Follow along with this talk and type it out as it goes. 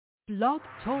Blog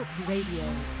Talk Radio.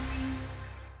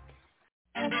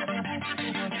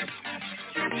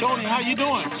 Tony, how you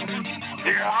doing?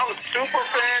 Yeah, I'm super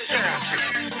fantastic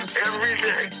every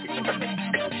day.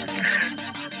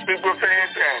 Super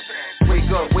fantastic.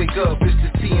 Wake up, it's the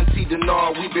TNT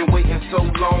Denard. We've been waiting so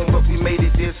long, but we made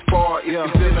it this far. If you're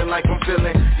feeling like I'm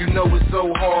feeling, you know it's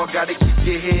so hard. Gotta keep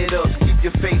your head up, keep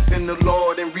your faith in the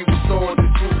Lord, and we restore the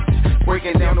truth.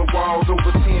 Breaking down the walls,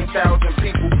 over 10,000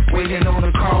 people waiting on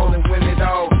a call, and when it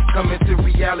all come into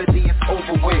reality, it's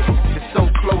over with. It's so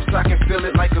close, I can feel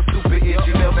it like a super hit.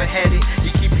 You never had it,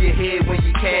 you keep your head when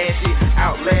you cash it.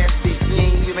 Outlast it, you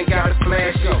ain't even gotta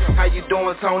flash it. How you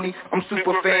doing, Tony? I'm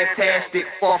super fantastic,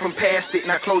 far from past it.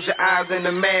 Now close your eyes and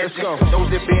imagine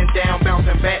those that been down,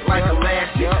 bouncing back like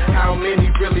elastic. How many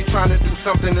really trying to do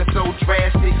something that's so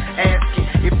drastic? Ask it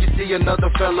if you see another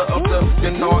fella of the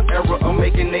Denard era of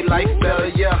making their life better,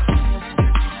 yeah.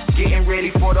 Getting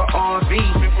ready for the RV,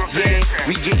 yeah.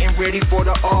 We getting ready for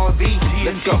the RV.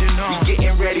 Let's go. We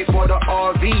getting ready for the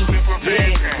RV,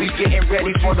 yeah. We getting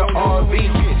ready for the RV.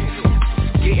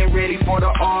 Getting ready for the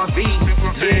RV,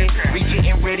 yeah. We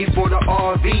getting ready for the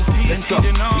RV. Let's go.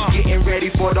 We getting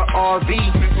ready for the RV,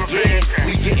 yeah.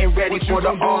 We getting ready for the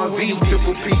RV.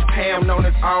 Triple P Pam known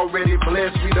as already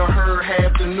blessed. We done heard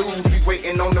half the news. We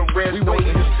waiting on the rest. We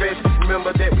waiting to stretch.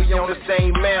 Remember that we on the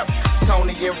same map.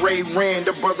 Tony and Ray ran,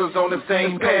 the brothers on the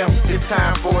same path. It's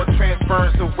time for a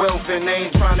transference of wealth, and I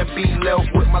ain't trying to be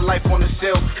left with my life on the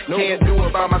shelf. Can't do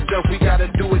it by myself. We gotta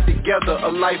do it together.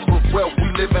 A life of wealth.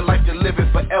 We living like to live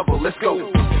it forever. Let's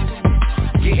go.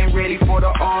 Getting ready for the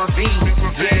RV,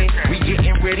 yeah. We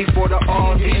getting ready for the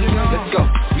RV. Let's go.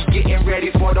 We getting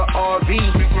ready for the RV,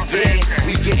 yeah.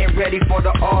 We getting ready for the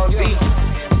RV.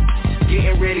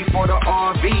 Getting ready for the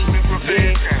RV,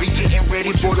 yeah. We getting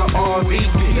ready for the RV.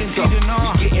 Let's go.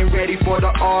 We getting ready for the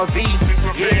RV,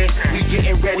 yeah. We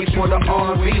getting ready for the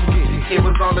RV. It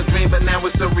was all a dream, but now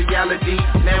it's a reality.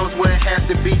 Now it's where it has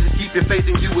to be. Just keep your faith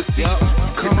and you will see.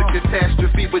 It's a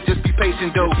catastrophe, but just be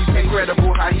patient though.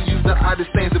 Incredible how he used the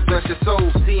oddest things to bless your soul.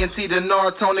 TNT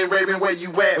Denard, Tony Raven, where you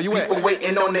at? People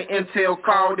waiting on the intel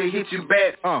call to hit you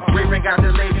back. Raven got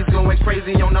the ladies going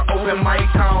crazy on the open mic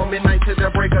call. Midnight to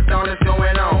the break of dawn is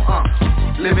going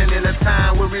on. Living in a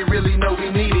time where we really know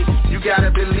we need it. You gotta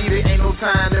believe it, ain't no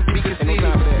time to be conceited.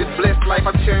 This blessed life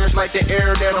I cherish like the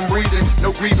air that I'm breathing.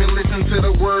 No grieving, listen to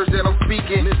the words that I'm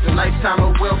speaking. Lifetime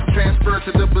of wealth transfer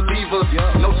to the believer.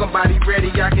 Know somebody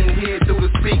ready, I can hear it through the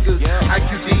speakers.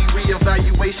 IQD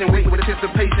reevaluation, waiting with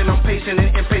anticipation. I'm patient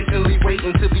and impatiently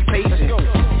waiting to be patient.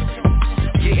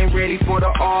 Getting ready for the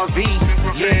RV,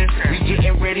 yeah. We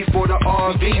getting ready for the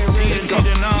RV. Let's go.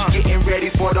 We getting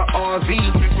ready for the RV,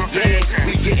 yeah.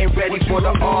 We getting ready for the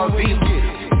RV.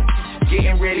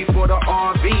 Getting ready for the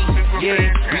RV, yeah.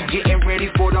 We getting ready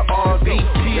for the RV.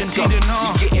 Let's go.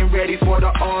 We getting ready for the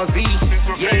RV,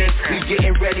 yeah. We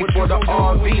getting ready for the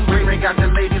RV. Ray got the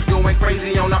ladies going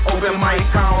crazy on the open mic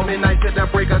call. Midnight to the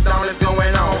break of dawn is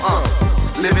going on.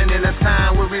 Living in a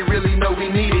time where we really know we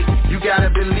need it. You gotta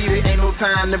believe it, ain't no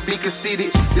time to be conceited.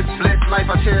 This blessed life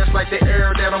I cherish like the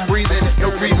air that I'm breathing.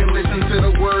 No grieving, listen to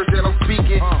the words that I'm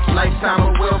speaking. Lifetime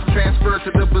of wealth transfer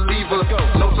to the believer.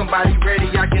 Know somebody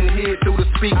ready, I can hear it through the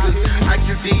speakers.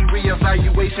 IQD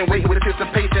reevaluation, wait with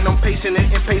anticipation. I'm patient and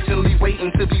impatiently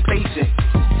waiting to be patient.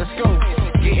 Let's go.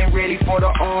 Getting ready for the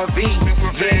RV,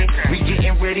 yeah. We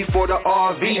getting ready for the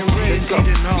RV. Let's go.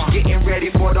 We getting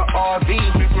ready for the RV,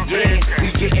 yeah.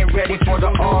 We getting ready for the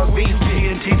RV.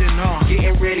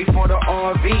 Getting ready for the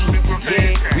RV,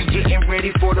 yeah. We getting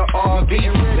ready for the RV.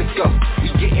 Let's go. We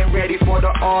getting ready for the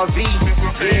RV,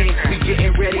 yeah. We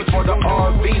getting ready for the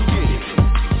RV.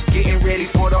 Getting ready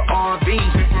for the RV,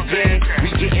 yeah. We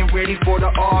getting ready for the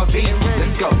RV.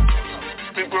 Let's go.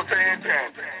 Super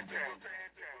fantastic.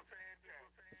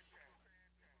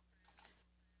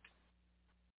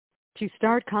 To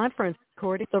start conference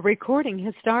recording, the recording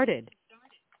has started.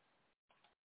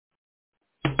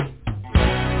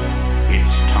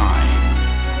 It's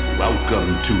time. Welcome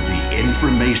to the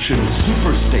Information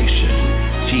Superstation,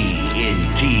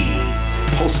 TNT,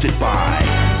 hosted by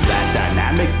that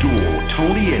dynamic duo,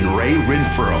 Tony and Ray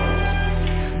Renfro.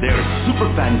 They're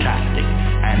super fantastic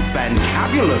and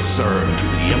fantabulous, sir, to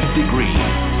the nth degree,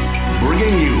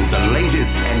 bringing you the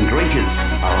latest and greatest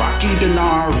Iraqi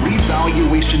dinar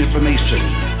revaluation information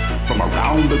from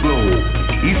around the globe,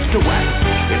 east to west.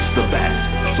 It's the best.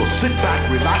 So sit back,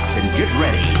 relax, and get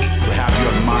ready to have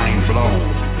your mind blown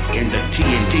in the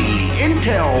TNT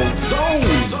Intel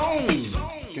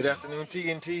Zone. Good afternoon,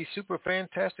 TNT Super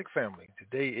Fantastic family.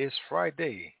 Today is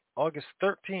Friday, August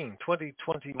 13,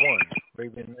 2021.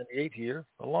 Raven 98 here,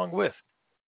 along with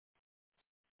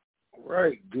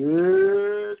Right.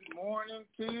 Good morning,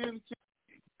 TNT.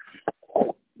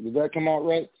 Did that come out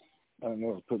right? I don't know.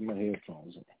 I was putting my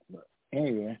headphones in. But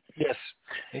anyway. Yes,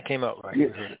 it came out right. Yeah.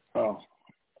 We heard it. Oh.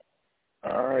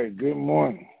 All right. Good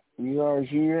morning. We are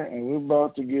here, and we're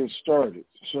about to get started.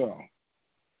 So,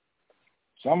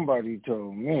 somebody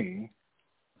told me,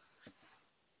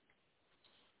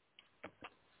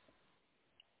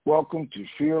 welcome to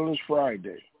Fearless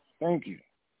Friday. Thank you.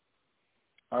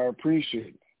 I appreciate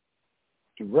it.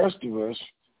 The rest of us,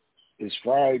 it's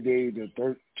Friday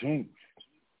the 13th.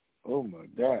 Oh, my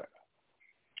God.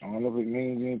 I don't know if it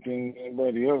means anything to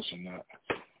anybody else or not.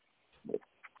 But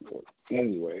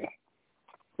anyway,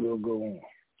 we'll go on.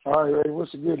 All right, Ray,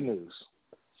 what's the good news?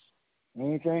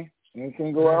 Anything?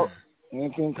 Anything go out?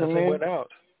 Anything come in? Nothing went out.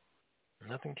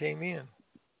 Nothing came in.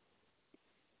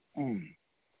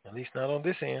 At least not on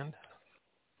this end.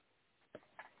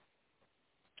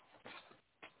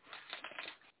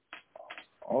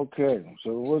 Okay,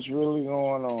 so what's really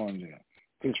going on there?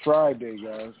 It's Friday,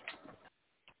 guys.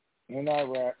 In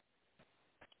Iraq,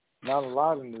 not a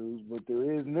lot of news, but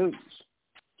there is news.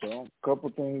 So a couple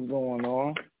things going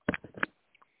on.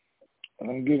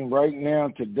 I'm getting right now,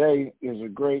 today is a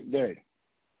great day.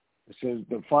 It says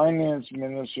the finance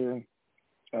minister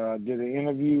did an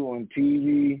interview on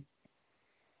TV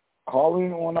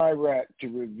calling on Iraq to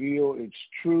reveal its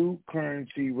true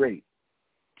currency rate,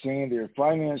 saying they're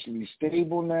financially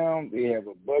stable now, they have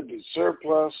a budget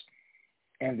surplus,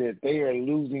 and that they are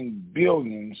losing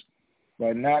billions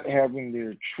by not having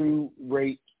their true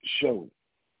rate shown.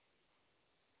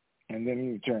 And then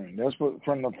you return. That's what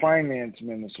from the finance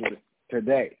minister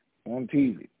today on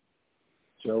TV.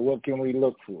 So what can we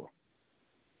look for?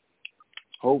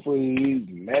 Hopefully he's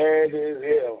mad as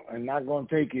hell and not going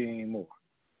to take it anymore.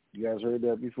 You guys heard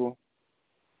that before?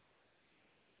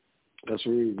 Let's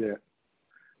read that.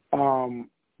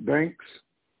 Banks,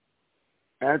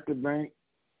 at the bank,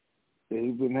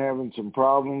 they've been having some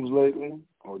problems lately,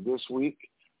 or this week,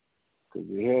 because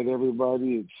they had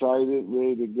everybody excited,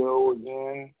 ready to go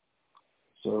again.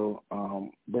 So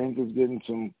bank is getting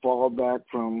some fallback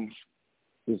from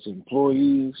its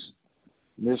employees,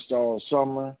 missed all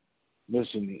summer,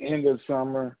 missing the end of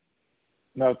summer.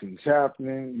 Nothing's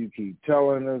happening. You keep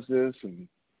telling us this, and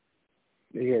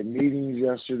they had meetings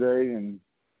yesterday, and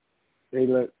they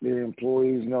let their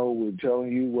employees know we're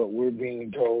telling you what we're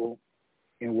being told,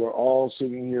 and we're all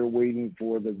sitting here waiting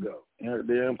for the go. And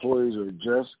their employees are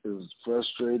just as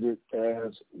frustrated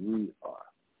as we are.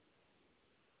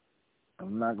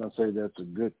 I'm not going to say that's a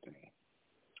good thing.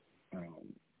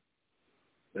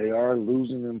 They are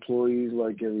losing employees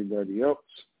like everybody else,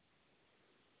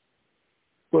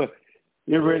 but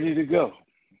they're ready to go.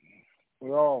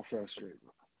 We're all frustrated.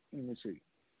 Let me see.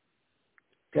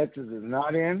 Texas is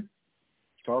not in.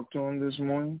 Talked to them this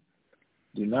morning.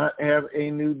 Do not have a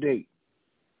new date,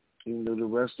 even though the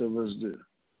rest of us do.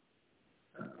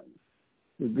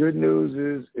 The good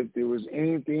news is if there was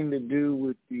anything to do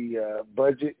with the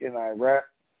budget in Iraq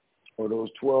or those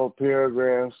 12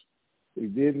 paragraphs, they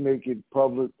did make it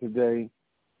public today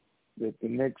that the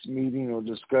next meeting or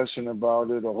discussion about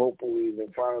it, or hopefully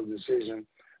the final decision,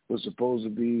 was supposed to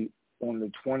be on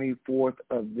the 24th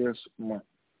of this month.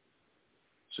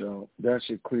 So that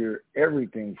should clear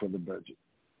everything for the budget,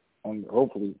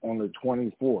 hopefully on the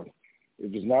 24th.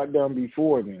 If it's not done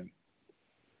before then,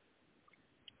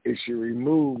 it should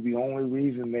remove the only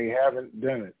reason they haven't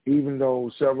done it, even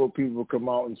though several people come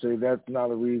out and say that's not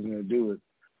a reason to do it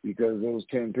because those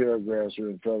 10 paragraphs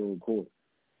are in federal court.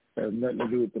 It has nothing to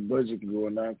do with the budget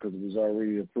going on because it was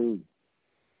already approved.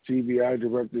 CBI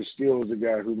director still is the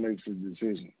guy who makes the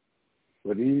decision.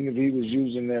 But even if he was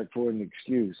using that for an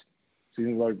excuse,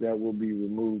 seems like that will be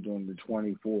removed on the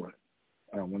 24th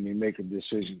when they make a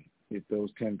decision if those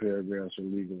 10 paragraphs are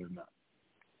legal or not.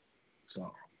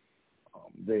 So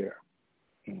there.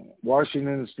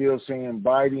 Washington is still saying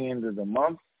by the end of the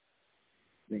month.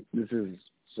 I think this is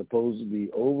supposed to be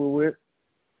over with.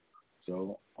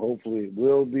 So hopefully it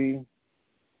will be.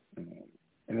 And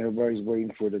everybody's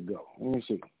waiting for it to go. Let me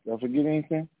see. Did I forget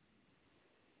anything?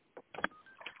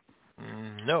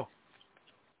 No.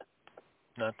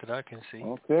 Not that I can see.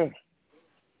 Okay.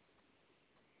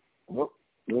 Well,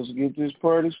 let's get this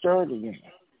party started again.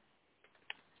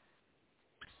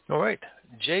 All right.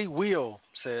 Jay Wheel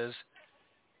says,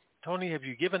 Tony, you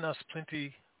have given us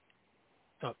plenty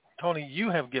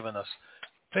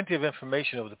of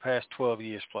information over the past 12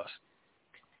 years plus.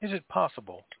 Is it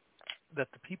possible that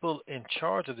the people in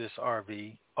charge of this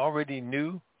RV already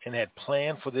knew and had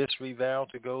planned for this reval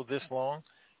to go this long,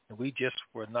 and we just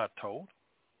were not told?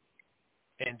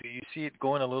 And do you see it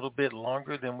going a little bit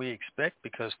longer than we expect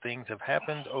because things have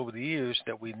happened over the years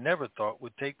that we never thought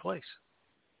would take place?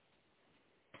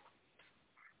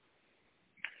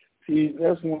 See,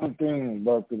 that's one thing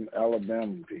about the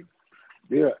Alabama people.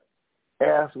 They'll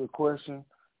ask a question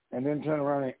and then turn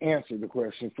around and answer the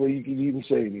question before you can even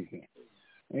say anything.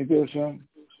 Ain't that something?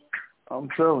 I'm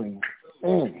telling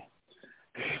you.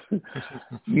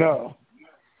 No.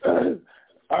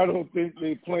 I don't think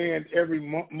they planned every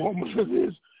moment of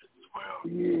this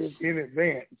 12 years in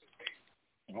advance.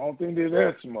 I don't think they're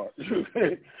that smart.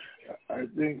 I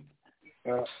think,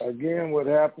 again, what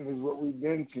happened is what we've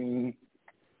been seeing.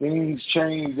 Things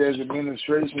change as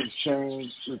administrations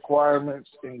change, requirements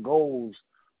and goals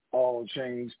all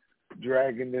change,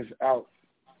 dragging this out,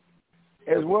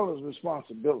 as well as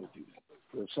responsibilities.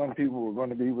 So some people are going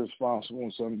to be responsible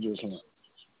and some just not.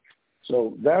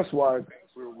 So that's why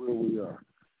we're where we are.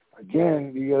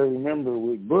 Again, you got to remember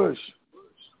with Bush,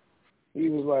 he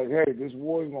was like, hey, this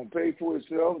war is going to pay for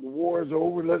itself. The war is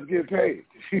over. Let's get paid.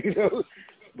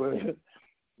 But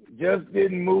just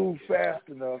didn't move fast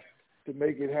enough to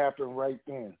make it happen right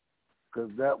then,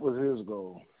 because that was his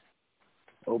goal.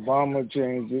 Obama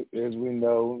changed it, as we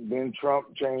know. Then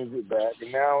Trump changed it back,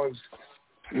 and now it's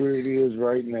where it is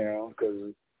right now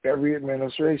because every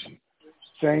administration.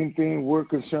 Same thing we're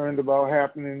concerned about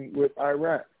happening with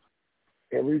Iraq.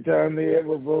 Every time they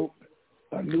ever vote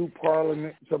a new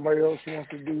parliament, somebody else wants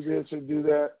to do this or do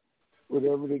that,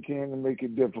 whatever they can to make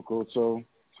it difficult. So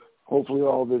hopefully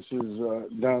all this is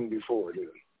done before it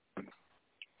is.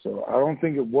 So I don't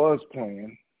think it was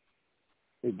planned.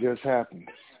 It just happened.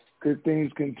 Could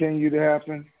things continue to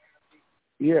happen?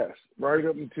 Yes. Right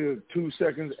up until 2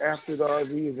 seconds after the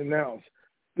RV is announced,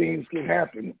 things can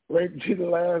happen right to the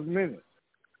last minute.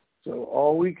 So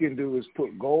all we can do is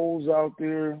put goals out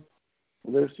there,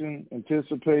 listen,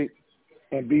 anticipate,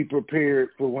 and be prepared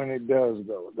for when it does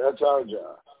go. That's our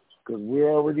job because we're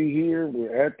already here.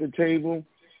 We're at the table.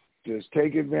 Just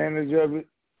take advantage of it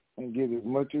and get as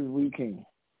much as we can.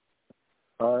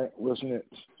 All right, what's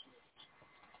next?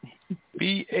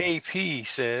 BAP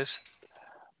says,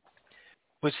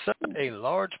 with such a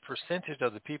large percentage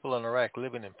of the people in Iraq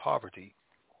living in poverty,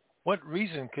 what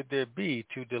reason could there be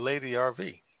to delay the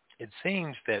RV? It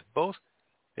seems that both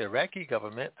the Iraqi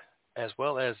government as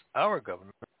well as our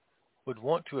government would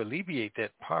want to alleviate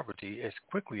that poverty as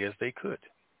quickly as they could.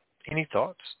 Any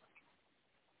thoughts?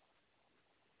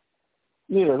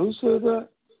 Yeah, who said that?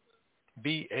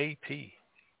 BAP.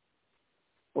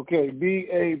 Okay,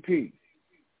 BAP.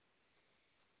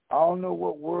 I don't know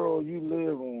what world you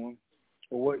live on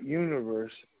or what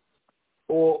universe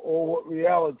or what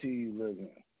reality you live in.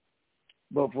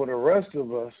 But for the rest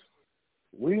of us,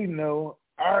 we know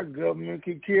our government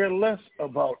could care less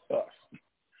about us.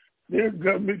 Their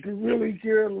government could really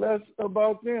care less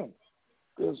about them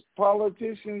because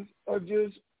politicians are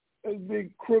just as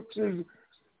big crooks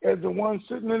as the ones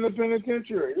sitting in the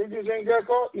penitentiary. They just ain't got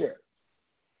caught yet.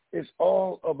 It's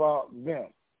all about them.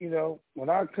 You know, when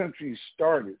our country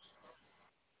started,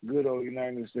 good old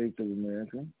United States of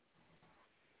America,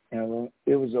 and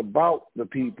it was about the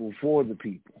people, for the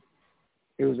people.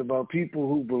 It was about people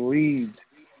who believed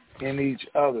in each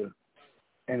other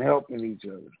and helping each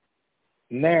other.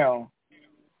 Now,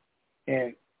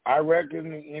 and I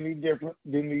reckon any different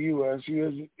than the U.S.,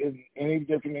 U.S. is any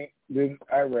different than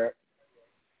Iraq.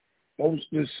 Most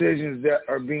decisions that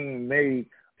are being made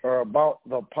are about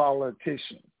the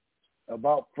politician,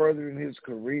 about furthering his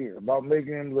career, about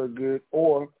making him look good,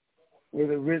 or where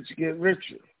the rich get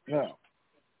richer. Now,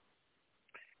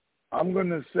 I'm going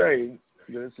to say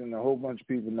this, and a whole bunch of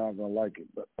people are not going to like it,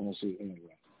 but I'm going to say it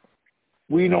anyway.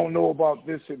 We don't know about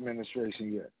this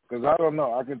administration yet, because I don't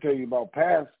know. I can tell you about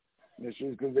past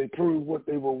administrations because they proved what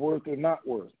they were worth or not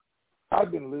worth.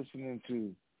 I've been listening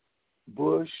to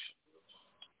Bush,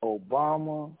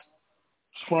 Obama,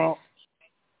 Trump,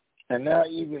 and now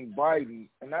even Biden,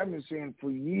 and I've been saying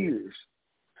for years,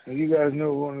 and you guys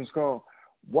know who on this call,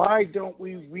 why don't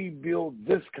we rebuild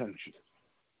this country?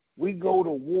 We go to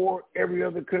war, every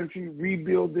other country,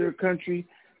 rebuild their country.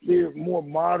 They're more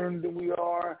modern than we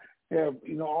are, have,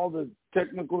 all the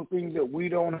technical things that we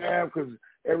don't have because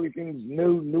everything's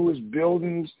new, newest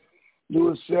buildings,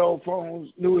 newest cell phones,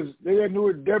 they got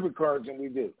newer debit cards than we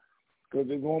do because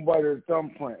they're going by their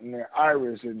thumbprint and their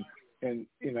iris and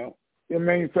they're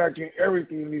manufacturing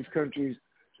everything in these countries,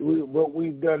 but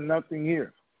we've done nothing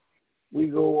here. We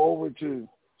go over to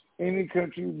any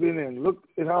country we've been in. Look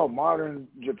at how modern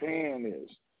Japan is.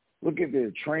 Look at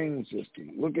their train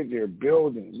system. Look at their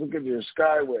buildings. Look at their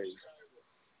skyways.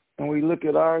 And we look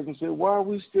at ours and say, why are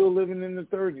we still living in the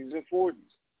 30s and 40s?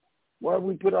 Why have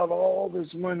we put out all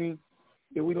this money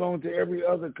that we loan to every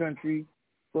other country,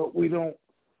 but we don't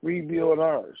rebuild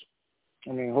ours.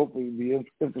 I mean, hopefully the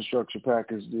infrastructure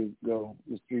package did go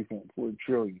is $3.4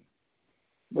 trillion.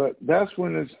 But that's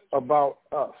when it's about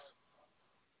us.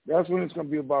 That's when it's going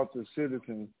to be about the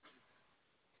citizens.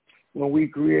 When we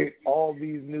create all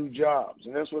these new jobs,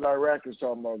 and that's what Iraq is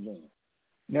talking about doing.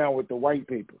 Now with the white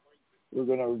people, we're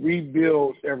going to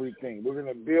rebuild everything. We're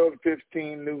going to build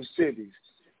 15 new cities.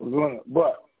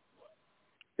 But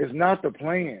it's not the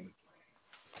plan.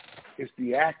 It's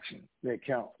the action that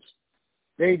counts.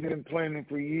 They've been planning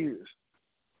for years.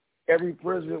 Every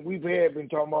president we've had been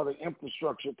talking about an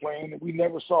infrastructure plan, and we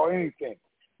never saw anything.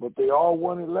 But they all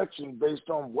won elections based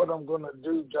on what I'm going to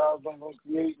do, jobs I'm going to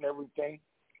create and everything.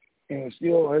 And it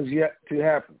still has yet to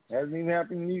happen. It hasn't even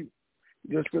happened to you.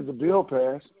 Just because the bill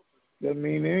passed doesn't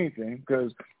mean anything,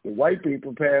 because the white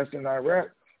people passed in Iraq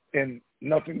and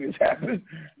nothing has happened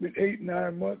in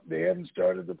 8-9 months. They haven't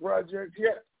started the project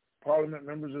yet. Parliament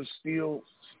members are still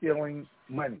stealing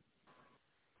money.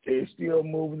 They're still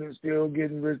moving it, still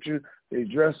getting richer. They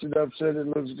dress it up, said it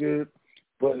looks good.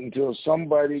 But until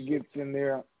somebody gets in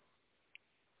there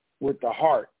with the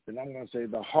heart, and I'm going to say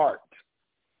the heart,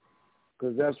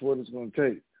 because that's what it's going to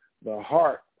take, the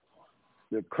heart,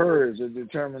 the courage, the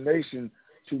determination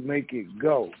to make it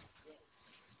go,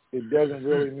 it doesn't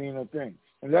really mean a thing.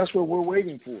 And that's what we're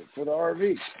waiting for the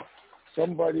RV.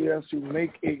 Somebody has to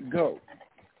make it go.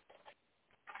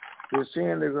 They're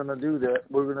saying they're going to do that.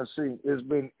 We're going to see. It's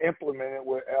been implemented,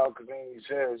 what Al Kazemi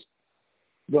says,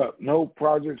 but no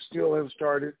projects still have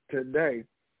started today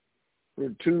for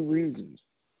 2 reasons.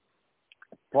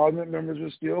 Parliament members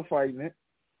are still fighting it,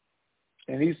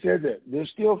 and he said that. They're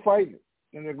still fighting it,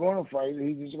 and they're going to fight it.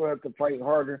 He's just going to have to fight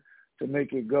harder to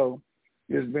make it go.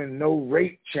 There's been no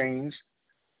rate change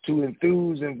to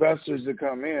enthuse investors to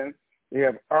come in. They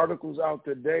have articles out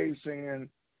today saying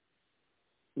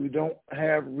we don't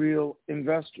have real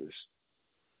investors.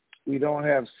 We don't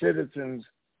have citizens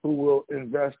who will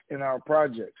invest in our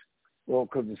projects. Well,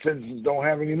 because the citizens don't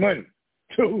have any money.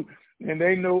 And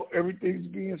they know everything's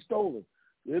being stolen.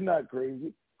 They're not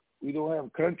crazy. We don't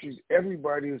have countries.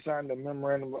 Everybody has signed a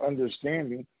memorandum of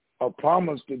understanding, a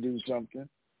promise to do something.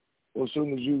 Well, as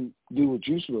soon as you do what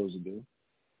you're supposed to do.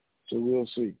 So we'll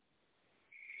see.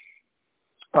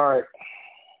 All right.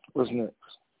 What's next?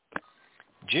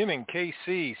 Jim in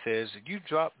KC says, you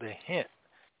dropped the hint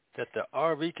that the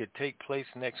RV could take place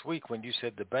next week when you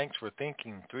said the banks were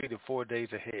thinking 3 to 4 days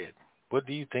ahead. What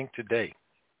do you think today?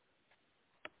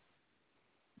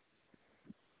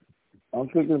 I'm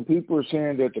thinking people are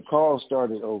saying that the call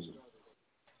started over.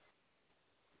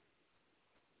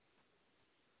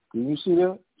 Can you see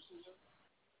that?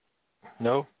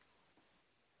 No.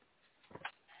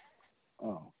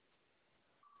 Oh.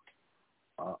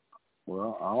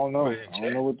 Well, I don't know. I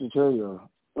don't know what to tell you.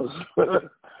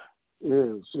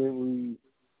 Yeah, see, we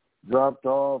dropped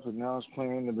off, and now it's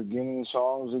playing the beginning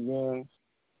songs again.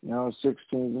 Now it's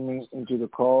 16 minutes into the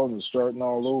call, and it's starting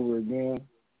all over again.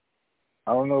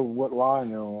 I don't know what line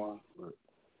they're on, but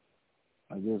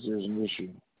I guess there's an issue.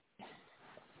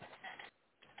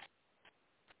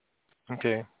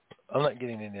 Okay. I'm not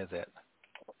getting any of that.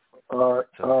 All right.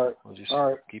 So all right. We'll just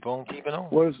all right. keep on keeping on.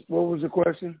 What was the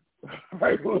question? All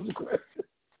right, what was the question?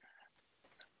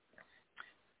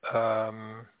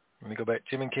 Let me go back.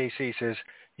 Jim in KC says,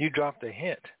 you dropped a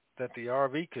hint that the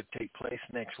RV could take place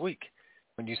next week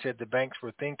when you said the banks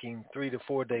were thinking 3 to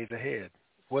 4 days ahead.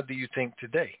 What do you think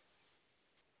today?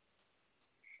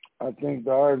 I think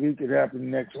the RV could happen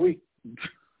next week.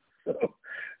 So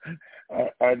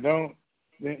I don't,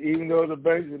 even though the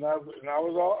banks, and I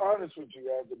was all honest with you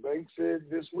guys, the bank said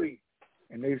this week,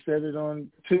 and they said it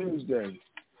on Tuesday.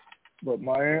 But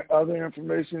my other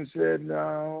information said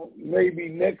maybe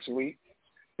next week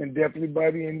and definitely by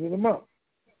the end of the month.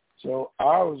 So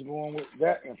I was going with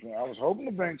that information. I was hoping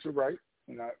the banks are right,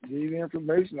 and I gave the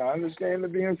information. I understand they're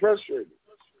being frustrated.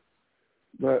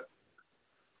 But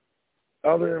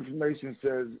other information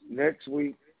says next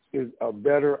week is a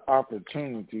better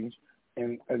opportunity,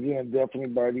 and again, definitely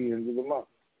by the end of the month.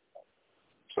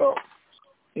 So,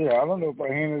 yeah, I don't know if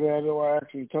I handed that or I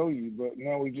actually told you, but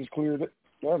now we just cleared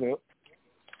that up.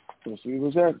 We'll see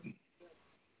what's happening.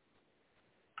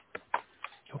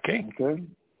 Okay. Okay.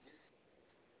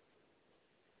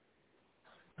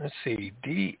 Let's see.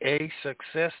 DA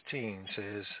Success Team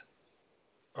says,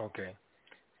 okay,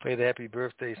 play the happy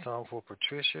birthday song for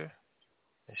Patricia.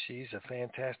 And she's a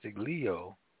fantastic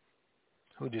Leo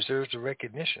who deserves the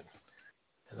recognition.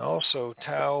 And also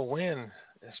Tao Wynn,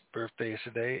 his birthday is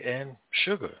today, and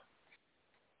Sugar.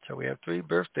 So we have 3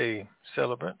 birthday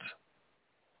celebrants.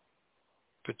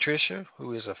 Patricia,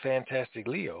 who is a fantastic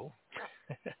Leo,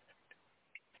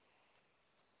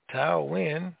 Tao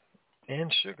Wynn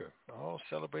and Sugar, all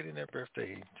celebrating their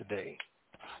birthday today.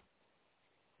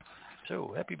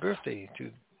 So, happy birthday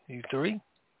to you three.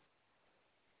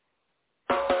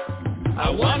 I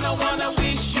wanna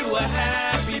wish you a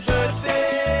happy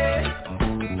birthday.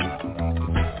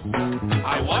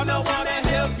 I wanna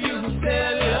help you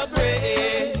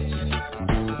celebrate.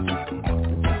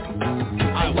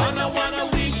 I wanna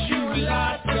wish you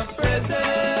lots of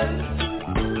presents.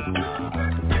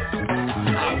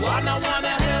 I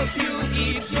wanna help you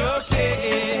eat your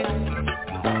cake.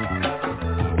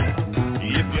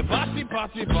 If you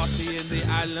party in the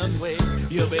island way,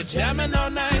 you'll be jamming all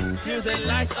night till the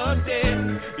light of day.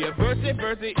 Your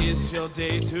birthday is your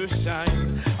day to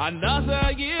shine.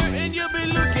 Another year and you'll be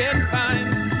looking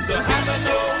fine. So have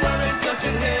no worries, don't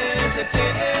you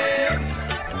hesitate.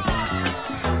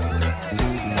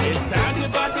 It's time to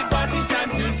party, time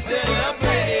to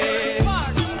celebrate. It's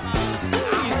time to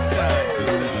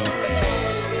celebrate.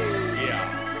 Yeah.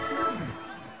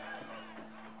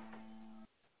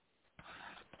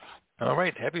 All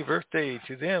right, happy birthday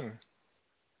to them.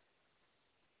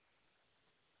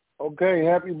 Okay,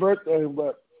 happy birthday,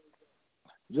 but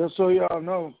just so y'all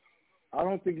know, I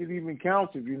don't think it even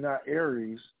counts if you're not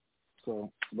Aries.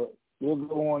 So, but we'll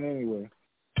go on anyway.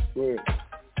 Go ahead.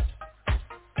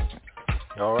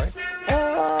 All right.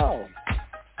 Oh.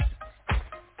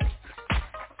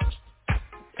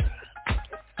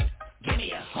 Give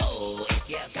me a hole if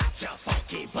you got your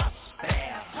funky butt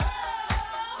there.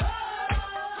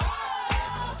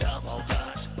 Double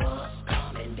Dutch bus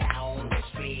coming down the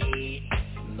street,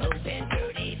 moving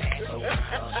dirty back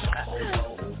around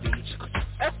Soho Beach.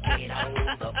 Get on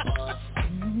the bus,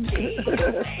 see you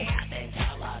there, then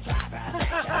tell a driver that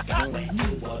you're going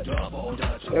to a Double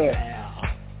Dutch fair.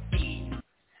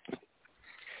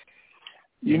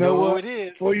 You know what? It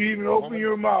is. Before you even open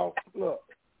your mouth, look.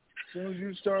 As soon as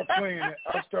you start playing it,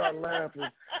 I start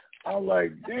laughing. I'm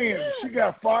like, damn, she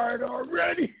got fired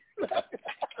already.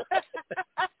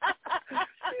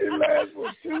 It lasts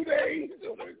for 2 days.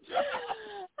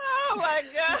 Oh my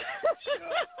God.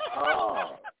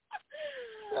 Oh.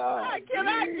 Can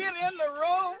I get in the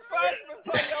room first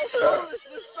before your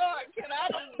foolishness start? Can I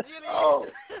just get in? Oh.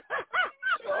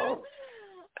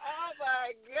 Oh my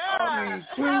God. I mean,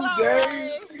 2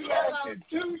 days. You lasted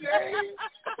 2 days.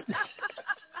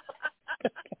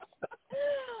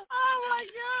 Oh my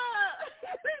God.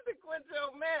 Need to quit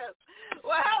your mess.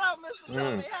 Well, hello, Mr.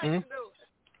 Tony. How you doing?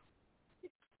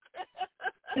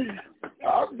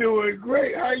 I'm doing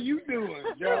great. How you doing,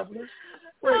 Jobless?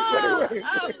 Wait. I'm good,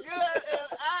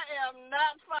 and I am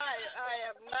not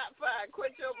fired.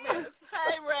 Quit your mess.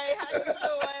 Hey, Ray, how you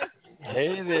doing?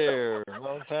 Hey there.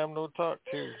 Long time no talk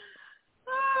to.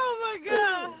 Oh, my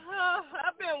God.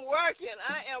 I've been working.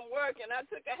 I am working. I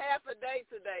took a half a day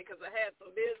today because I had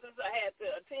some business I had to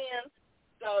attend.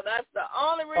 So that's the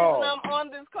only reason I'm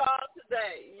on this call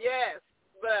today. Yes.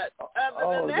 But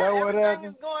other than that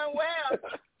everything is going well.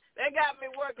 They got me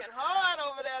working hard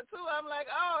over there, too. I'm like,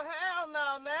 oh, hell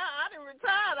no, now. I didn't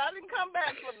retire. I didn't come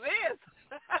back for this.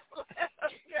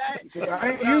 Okay. So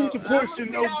I ain't used to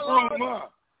pushing no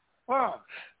broom, huh?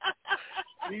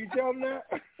 Can you tell them that?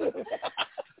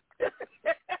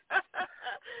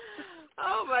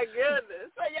 Oh, my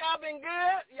goodness. So y'all been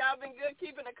good? Y'all been good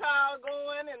keeping the call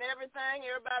going and everything?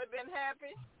 Everybody been happy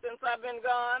since I've been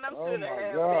gone? I'm sure they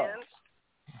have been.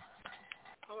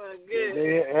 Oh, good.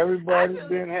 Everybody's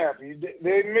been happy.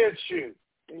 They missed you.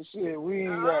 They said, we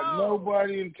ain't got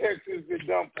nobody in Texas to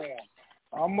dump on.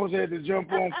 I almost had to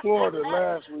jump on Florida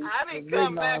last week. I didn't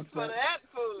come back for that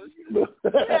foolishness.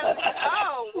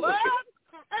 Oh, what?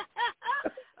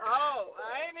 Oh,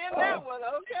 I ain't in that one.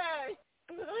 Okay.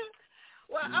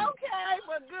 Well, okay,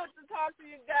 but good to talk to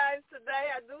you guys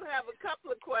today. I do have a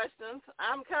couple of questions.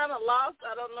 I'm kind of lost.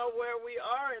 I don't know where we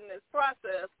are in this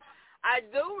process. I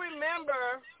do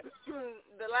remember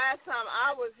the last time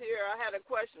I was here, I had a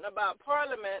question about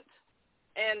Parliament,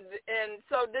 and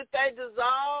so did they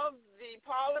dissolve the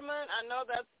Parliament? I know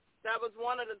that was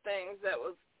one of the things that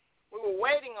we were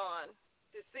waiting on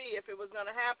to see if it was going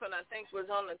to happen. I think it was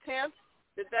on the 10th.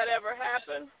 Did that ever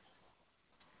happen?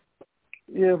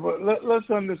 Yeah, but let's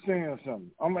understand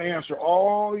something. I'm going to answer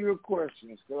all your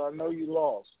questions because I know you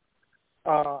lost.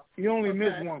 You only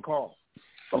missed one call.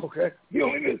 Okay? You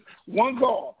only missed one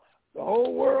call. The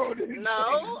whole world is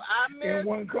I missed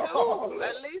one call.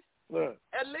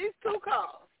 At least 2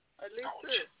 calls. At least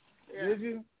 2. Yeah. Did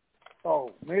you?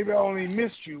 Oh, maybe I only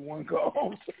missed you one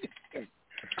call.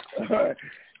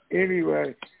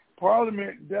 Anyway,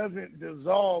 Parliament doesn't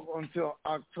dissolve until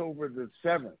October the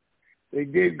 7th. They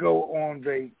did go on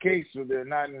vacation, so they're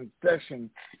not in session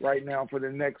right now for the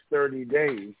next 30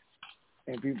 days,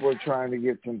 and people are trying to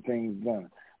get some things done.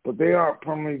 But they are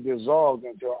permanently dissolved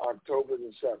until October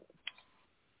the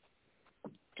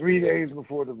 7th, 3 days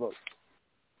before the vote.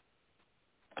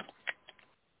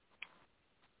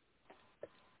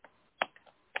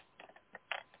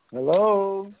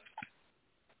 Hello?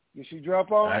 Did she drop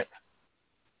off? Right.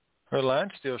 Her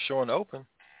line's still showing open.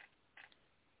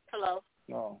 Hello.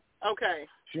 No. Okay.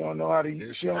 She don't know how to.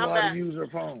 She don't know how to use her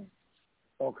phone.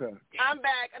 Okay. I'm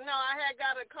back. No, I had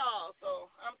got a call, so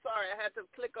I'm sorry. I had to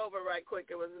click over right quick.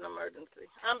 It was an emergency.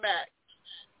 I'm back.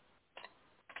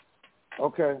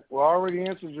 Okay. Well, I already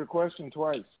answered your question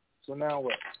twice. So now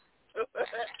what?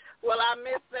 Well, I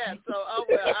missed that. So, I'll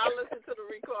listen to the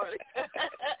recording.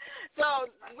 So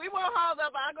we won't hold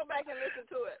up. I'll go back and listen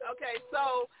to it. Okay.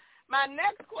 So my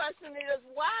next question is,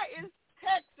 why is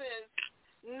Texas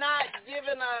not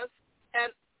giving us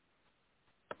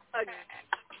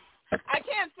I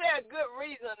can't say a good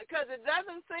reason, because it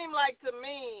doesn't seem like to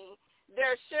me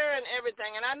they're sharing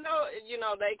everything. And I know,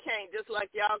 they can't, just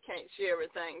like y'all can't share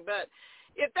everything. But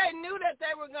if they knew that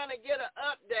they were going to get an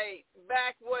update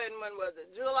back when was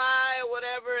it, July or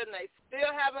whatever, and they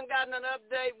still haven't gotten an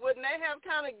update, wouldn't they have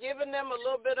kind of given them a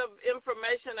little bit of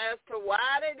information as to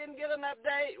why they didn't get an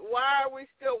update? Why are we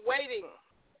still waiting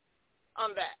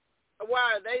on that?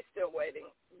 Why are they still waiting,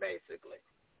 basically,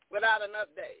 without an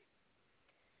update?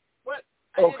 What?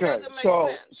 Okay,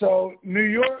 so New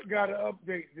York got an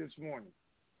update this morning,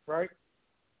 right?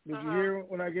 Did you hear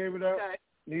when I gave it up? Okay.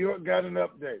 New York got an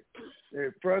update.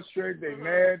 They're frustrated. They're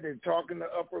mad. They're talking to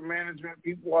upper management.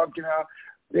 People walking out.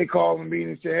 They call a meeting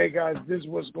and say, hey, guys, this is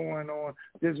what's going on.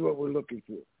 This is what we're looking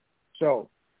for. So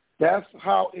that's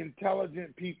how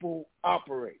intelligent people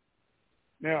operate.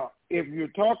 Now, if you're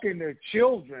talking to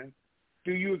children,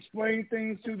 do you explain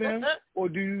things to them, or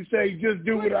do you say, just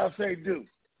do what I say do?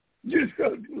 Just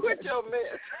go do it. Quit your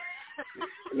mess.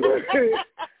 You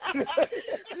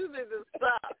need to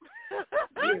stop.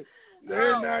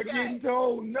 They're not getting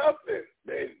told nothing.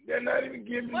 They're not even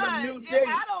giving them new dates.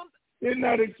 They're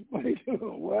not explaining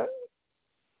what.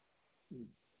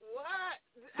 What?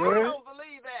 I don't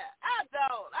believe that. I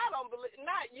don't believe.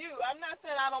 Not you. I'm not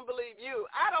saying I don't believe you.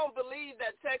 I don't believe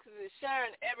that Texas is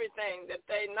sharing everything that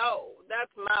they know.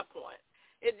 That's my point.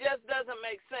 It just doesn't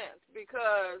make sense,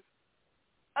 because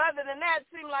other than that,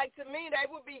 it seemed like to me they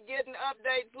would be getting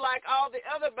updates like all the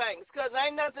other banks, because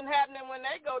ain't nothing happening when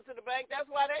they go to the bank. That's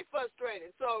why they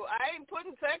frustrated. So I ain't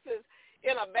putting Texas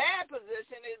in a bad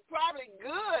position. It's probably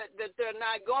good that they're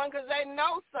not going, because they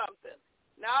know something.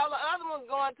 Now all the other ones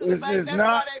going to the bank, that's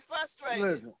why they frustrated.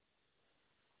 Listen,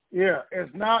 yeah,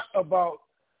 it's not about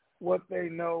what they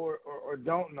know or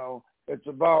don't know. It's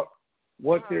about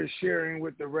what they're sharing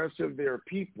with the rest of their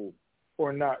people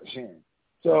or not sharing.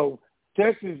 So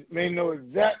Texas may know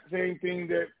exact same thing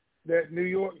that New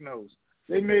York knows.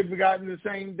 They may have gotten the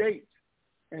same dates,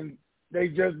 and they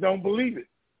just don't believe it.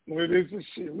 Well, this is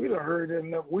shit. We done heard it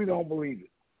enough. We don't believe it.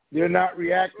 They're not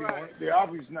reacting on it. They're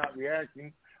obviously not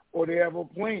reacting, or they have a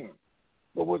plan.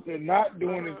 But what they're not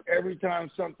doing is every time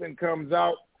something comes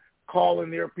out,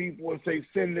 calling their people and say,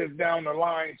 send this down the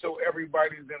line so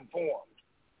everybody's informed.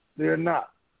 They're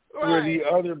not. Where the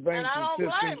other banks and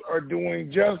systems are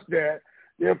doing just that.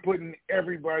 They're putting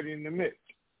everybody in the mix.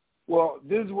 Well,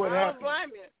 this is what happens.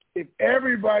 If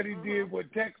everybody did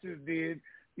what Texas did,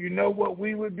 you know what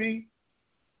we would be?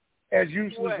 As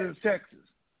useless as Texas.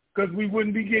 Because we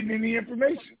wouldn't be getting any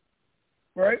information.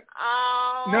 Right?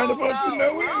 None of us would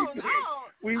know anything.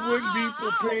 We wouldn't be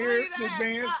prepared to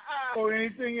advance or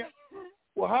anything else.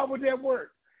 Well, how would that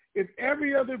work? If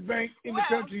every other bank in the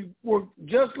country worked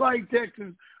just like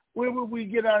Texas, where would we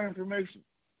get our information?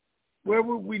 Where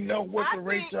would we know what the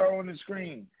rates are on the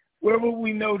screen? Where would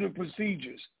we know the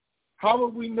procedures? How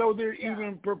would we know they're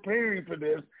even preparing for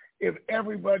this if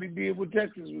everybody did what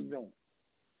Texas was doing?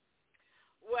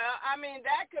 Well, I mean,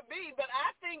 that could be, but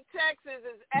I think Texas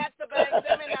is at the banks.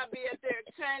 They may not be at their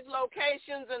exchange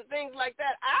locations and things like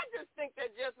that. I just think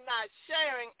they're just not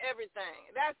sharing everything.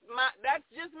 That's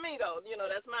just me, though.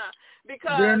 That's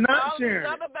because they're not all sharing.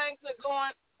 These other banks are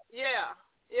going, yeah,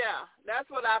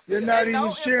 that's what I feel. They're not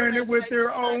even sharing it with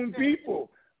their own people.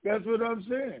 That's what I'm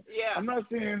saying. Yeah. I'm not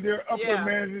saying their upper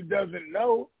management doesn't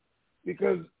know,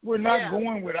 because we're not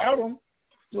going without them.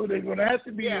 So they're going to have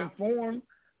to be informed,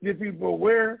 get people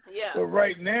aware. Yeah. But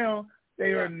right now,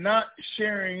 they are not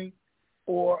sharing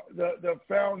or the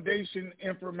foundation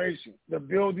information, the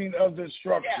building of the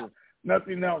structure,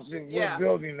 nothing else. We're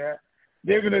building that.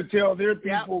 They're going to tell their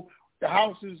people the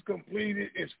house is completed,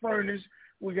 it's furnished,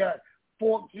 we got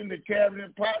forks in the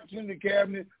cabinet, pots in the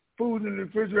cabinet, food in the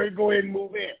refrigerator, go ahead and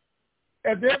move in.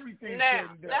 After everything's now, said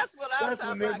and done. that's what I'm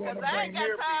talking about, because I ain't got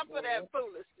time for that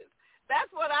foolishness.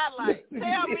 That's what I like.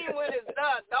 Tell me when it's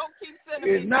done. Don't keep sending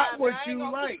me It's not time. what I ain't you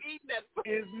gonna like. keep eating that food.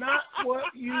 It's not what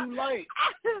you like.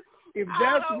 If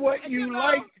that's what you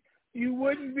like, you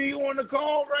wouldn't be on the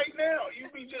call right now.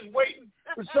 You'd be just waiting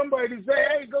for somebody to say,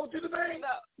 hey, go to the bank.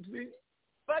 No. See?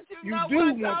 But you You know do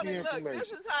what, want Tony? the Look, information.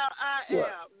 this is how I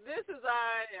am. This is how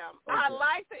I am. Okay. I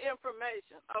like the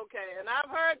information, okay, and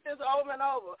I've heard this over and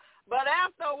over. But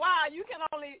after a while, you can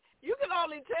only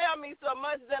tell me so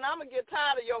much, then I'm gonna get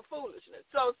tired of your foolishness.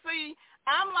 So see,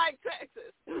 I'm like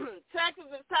Texas.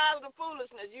 Texas is tired of the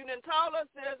foolishness. You done told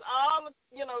us this all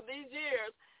these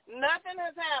years. Nothing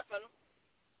has happened.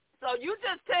 So you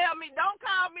just tell me. Don't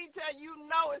call me till you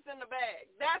know it's in the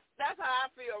bag. That's how I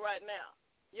feel right now.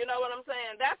 You know what I'm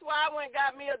saying? That's why I went and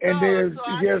got me a dog. And so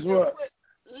I guess what?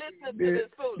 Listening to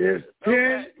this There's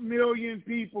foolishness. 10 million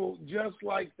people just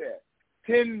like that.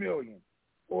 10 million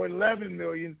or 11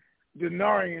 million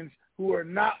denarians who are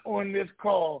not on this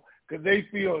call because they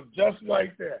feel just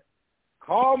like that.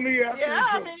 Call me after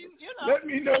the show. Let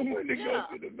me know when to go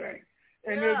to the bank.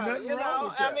 And there's nothing wrong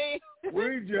with that.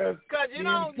 We're just the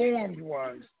informed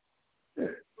ones.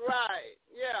 Right,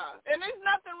 yeah. And there's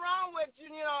nothing wrong with,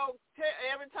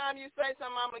 every time you say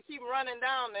something, I'm going to keep running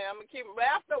down there. But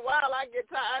after a while, I get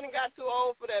tired. I done got too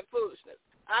old for that foolishness.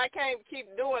 I can't keep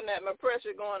doing that. My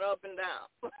pressure going up and down.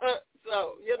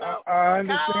 So, I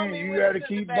understand. You got to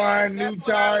keep buying new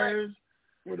tires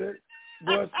with it,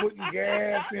 bus putting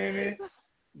gas in it,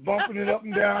 bumping it up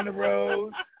and down the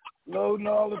road. Loading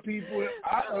all the people.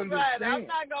 I understand. Right. I'm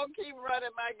not going to keep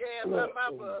running my gas on my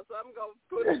bus. I'm going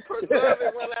to preserve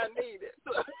it when I need it.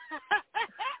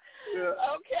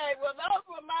 Okay, well, those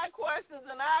were my questions,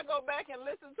 and I'll go back and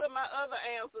listen to my other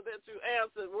answer that you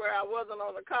answered where I wasn't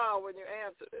on the call when you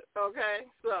answered it. Okay?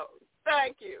 So,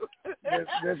 thank you.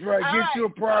 That's right. Get your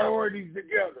priorities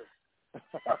together.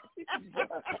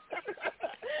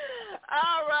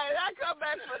 All right, I come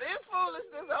back for this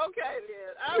foolishness. Okay,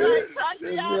 then. All right, talk to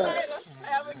y'all later.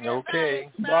 Have a good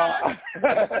night.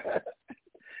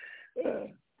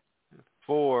 Bye.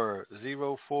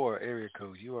 404 area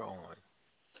code. You are on.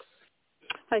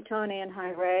 Hi, Tony, and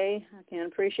hi, Ray. I can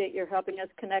appreciate your helping us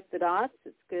connect the dots.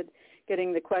 It's good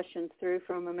getting the questions through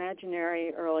from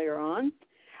Imaginary earlier on.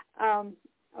 I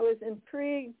was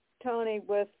intrigued, Tony,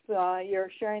 with your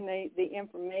sharing the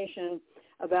information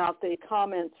about the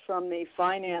comments from the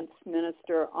finance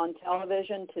minister on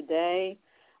television today,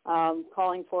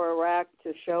 calling for Iraq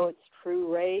to show its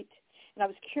true rate. And I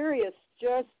was curious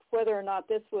just whether or not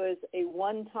this was a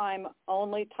one-time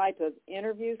only type of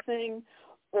interview thing,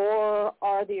 or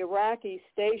are the Iraqi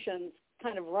stations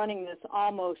kind of running this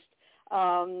almost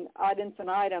ad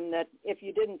infinitum, that if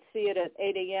you didn't see it at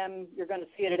 8 a.m., you're going to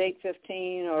see it at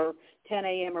 8:15 or 10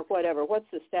 a.m. or whatever? What's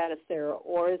the status there?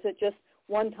 Or is it just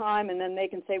one time and then they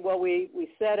can say, well, we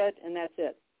said it and that's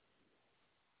it?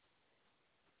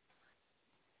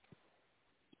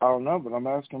 I don't know, but I'm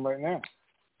asking right now.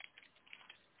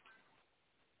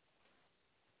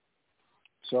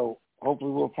 So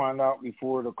hopefully we'll find out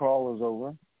before the call is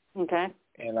over. Okay.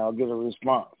 And I'll get a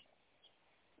response.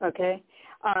 Okay.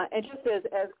 And just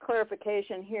as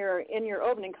clarification here, in your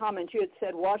opening comments, you had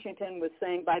said Washington was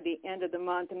saying by the end of the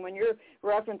month. And when you're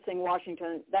referencing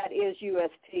Washington, that is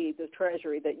UST, the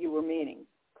Treasury, that you were meaning,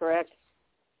 correct?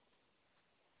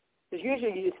 Because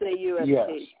usually you say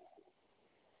UST.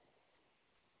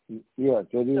 Yes,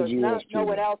 it is UST. No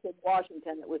one else in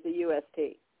Washington that was the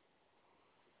UST.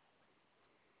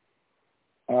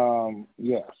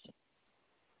 Yes.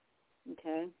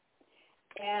 Okay.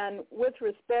 And with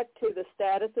respect to the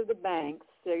status of the banks,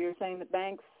 so you're saying the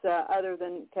banks other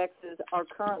than Texas are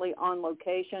currently on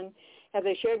location. Have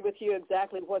they shared with you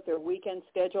exactly what their weekend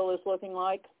schedule is looking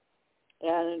like?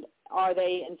 And are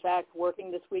they, in fact,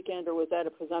 working this weekend, or was that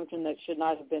a presumption that should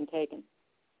not have been taken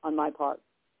on my part?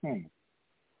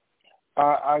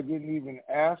 I didn't even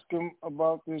ask them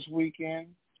about this weekend.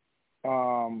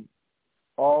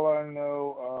 All I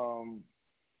know,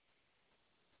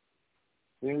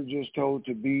 they were just told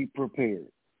to be prepared.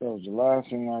 That was the last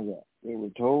thing I got. They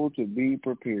were told to be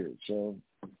prepared. So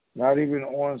not even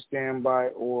on standby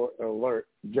or alert,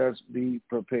 just be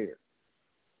prepared.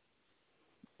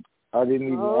 I didn't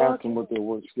even ask them what their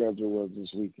work schedule was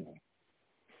this weekend.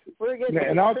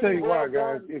 And I'll tell you why,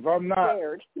 guys. If I'm not,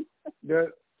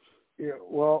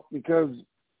 because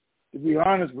to be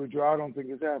honest with you, I don't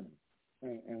think it's happening.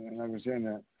 And I understand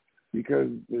that because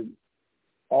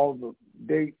all the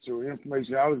dates or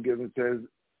information I was given says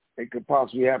it could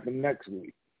possibly happen next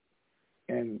week.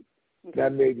 And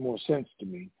that made more sense to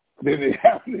me than it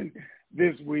happening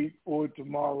this week or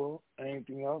tomorrow,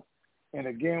 anything else. And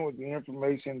again, with the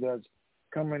information that's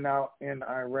coming out in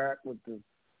Iraq with the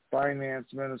finance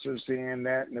minister saying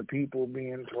that and the people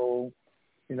being told,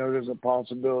 there's a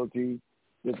possibility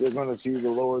that they're going to see the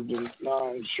lower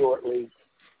line shortly,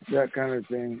 that kind of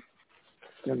thing.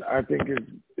 And I think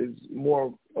it's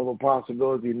more of a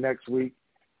possibility next week,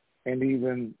 and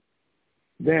even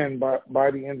then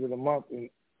by the end of the month. And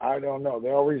I don't know. They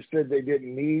already said they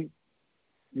didn't need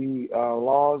the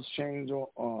laws change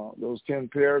on those 10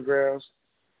 paragraphs.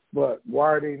 But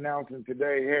why are they announcing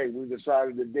today, hey, we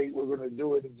decided the date we're going to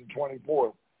do it is the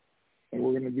 24th, and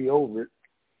we're going to be over it,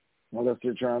 unless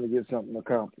they're trying to get something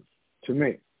accomplished, to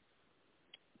me.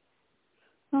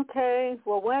 Okay.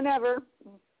 Well, whenever,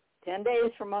 10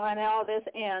 days from when all this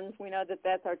ends, we know that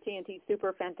that's our TNT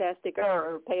Super Fantastic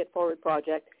or Pay It Forward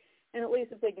project. And at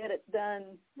least if they get it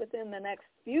done within the next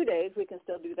few days, we can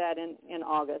still do that in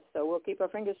August. So we'll keep our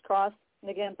fingers crossed.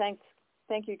 And again, thank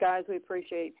you guys. We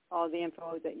appreciate all the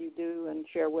info that you do and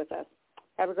share with us.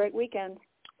 Have a great weekend.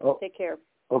 Take care.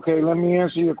 Okay, let me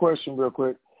answer your question real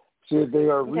quick. Said they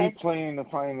are replaying the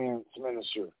finance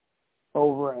minister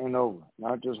over and over,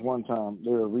 not just one time.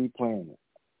 They are replaying it.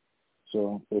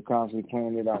 So they're constantly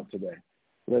playing it out today,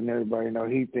 letting everybody know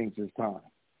he thinks it's time.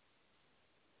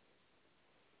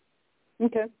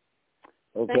 Okay.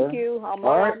 Thank you. I'll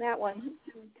mark on that one.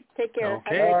 Take care.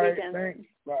 Okay. Have a great weekend. Thanks.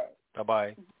 Bye.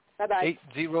 Bye-bye. Bye-bye.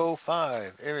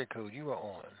 805, area code, you are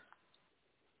on.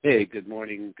 Hey, good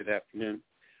morning, good afternoon.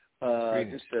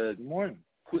 Good morning.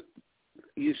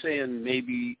 You're saying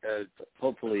maybe,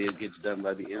 hopefully it gets done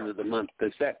by the end of the month.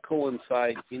 Does that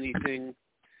coincide anything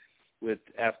with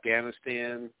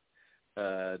Afghanistan,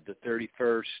 the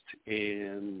 31st,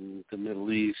 and the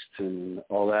Middle East and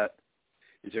all that?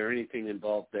 Is there anything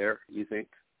involved there, you think?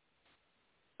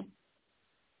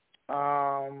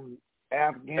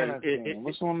 Afghanistan.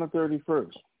 What's on the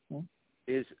 31st?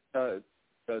 Is the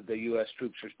U.S.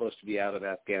 troops are supposed to be out of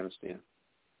Afghanistan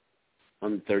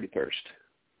on the 31st.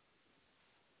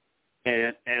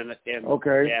 And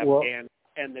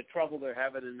the trouble they're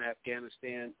having in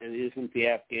Afghanistan, and isn't the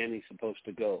Afghani supposed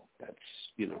to go? That's,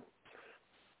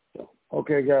 So.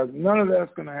 Okay, guys, none of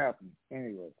that's going to happen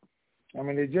anyway. I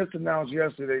mean, they just announced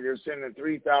yesterday they're sending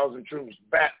 3,000 troops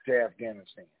back to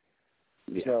Afghanistan.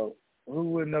 Yeah. So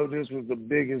who would know this was the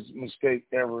biggest mistake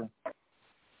ever?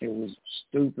 It was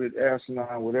stupid,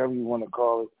 asinine, whatever you want to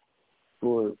call it,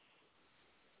 for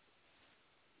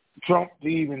Trump to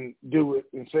even do it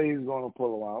and say he's going to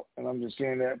pull them out. And I'm just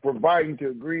saying that, providing to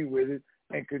agree with it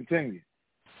and continue.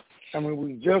 I mean,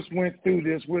 we just went through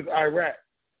this with Iraq.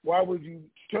 Why would you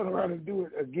turn around and do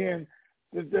it again?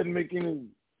 This doesn't make any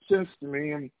sense to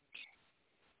me. And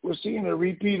we're seeing a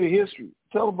repeat of history.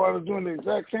 Taliban is doing the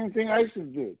exact same thing ISIS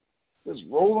did. Just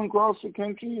rolling across the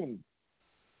country and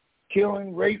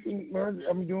killing, raping, murder.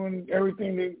 Doing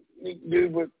everything they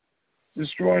did with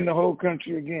destroying the whole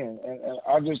country again. And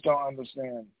I just don't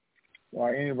understand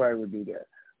why anybody would do that.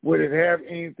 Would it have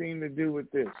anything to do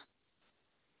with this?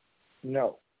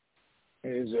 No.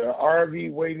 Is an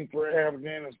RV waiting for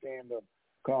Afghanistan to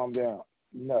calm down?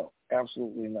 No,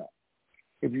 absolutely not.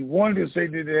 If you wanted to say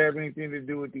did it have anything to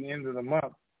do with the end of the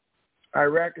month,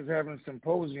 Iraq is having a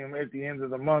symposium at the end of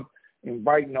the month,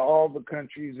 inviting all the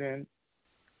countries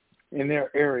in their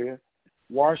area.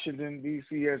 Washington,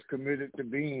 D.C. has committed to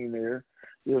being there.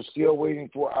 They're still waiting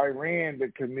for Iran to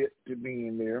commit to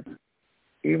being there,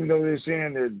 even though they're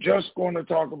saying they're just going to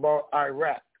talk about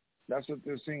Iraq. That's what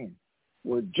they're saying.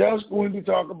 We're just going to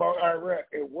talk about Iraq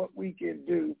and what we can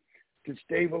do to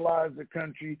stabilize the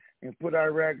country and put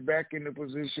Iraq back in the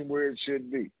position where it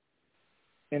should be.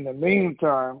 In the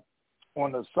meantime,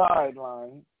 on the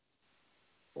sideline,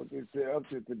 what they said up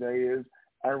to today is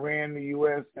Iran, the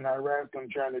U.S., and Iraq are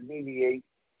trying to mediate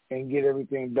and get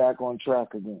everything back on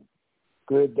track again.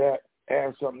 Could that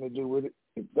have something to do with it?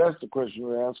 If that's the question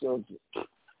you're asking,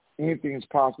 anything is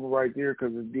possible right there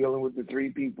because it's dealing with the three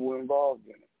people involved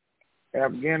in it.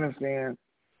 Afghanistan,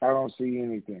 I don't see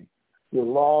anything. The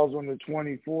laws on the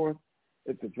 24th,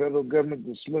 if the federal government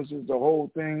dismisses the whole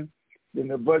thing, then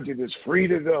the budget is free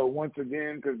to go once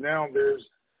again because now there's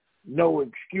no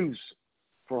excuse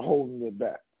for holding it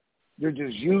back. They're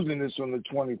just using this on the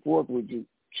 24th, which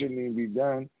shouldn't even be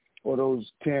done, or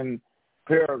those 10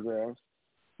 paragraphs.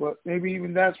 But maybe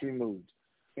even that's removed,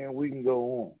 and we can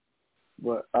go on.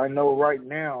 But I know right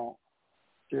now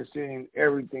they're saying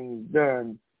everything's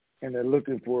done, and they're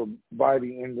looking for by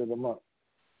the end of the month.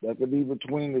 That could be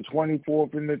between the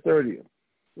 24th and the 30th.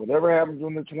 Whatever happens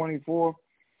on the 24th,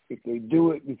 if they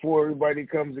do it before everybody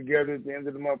comes together at the end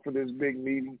of the month for this big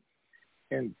meeting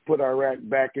and put Iraq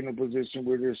back in the position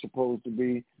where they're supposed to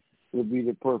be, would be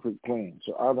the perfect plan.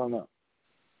 So I don't know.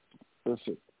 That's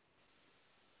it.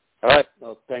 All right.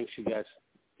 Well, thanks, you guys.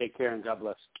 Take care and God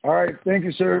bless. All right. Thank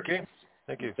you, sir. Okay.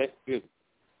 Thank you. Thank you.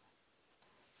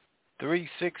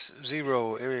 360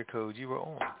 area code. You were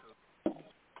on.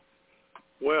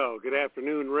 Well, good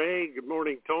afternoon, Ray. Good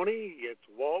morning, Tony. It's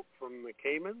Walt from the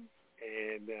Caymans,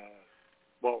 and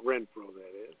Walt Renfro,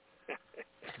 that is.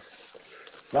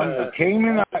 From the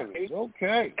Cayman Islands.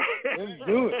 Okay. Let's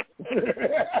do it.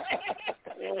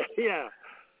 Yeah.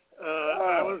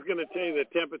 I was going to tell you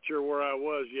the temperature where I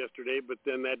was yesterday, but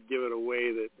then that'd give it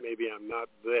away that maybe I'm not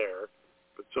there,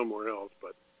 but somewhere else.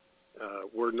 But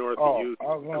we're north of you.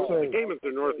 The Caymans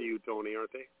are north of you, Tony,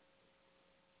 aren't they?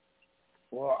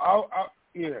 Well,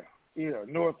 yeah,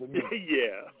 north of me.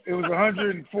 Yeah. It was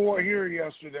 104 here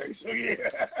yesterday, so yeah.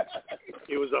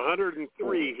 It was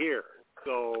 103 here,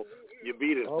 so you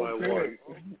beat us by one.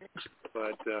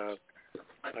 But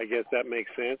I guess that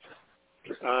makes sense.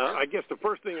 I guess the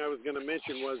first thing I was going to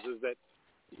mention is that,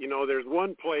 you know, there's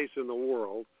one place in the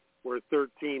world where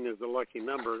 13 is the lucky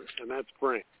number, and that's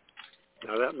France.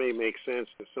 Now, that may make sense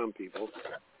to some people,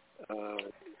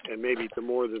 and maybe to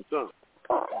more than some.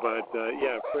 But,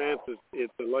 yeah, France,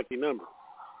 it's a lucky number.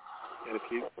 And if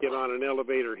you get on an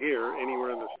elevator here,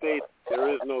 anywhere in the States,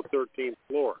 there is no 13th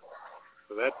floor.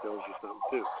 So that tells you something,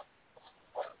 too.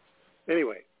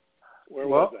 Anyway, where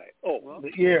was I?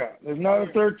 Yeah, there's not a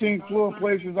 13th floor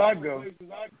places I go.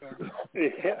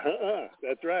 Yeah,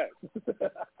 that's right.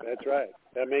 That's right.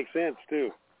 That makes sense,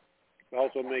 too. It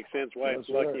also makes sense why it's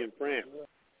lucky in France.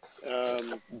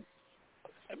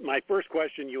 My first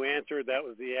question you answered, that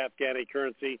was the Afghani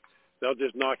currency. They'll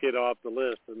just knock it off the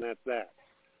list, and that's that.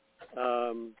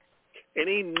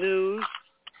 Any news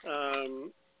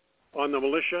on the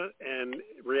militia and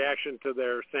reaction to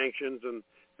their sanctions and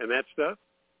that stuff?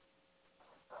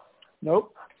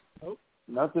 Nope.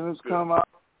 Nothing has come out.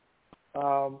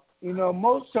 You know,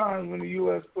 most times when the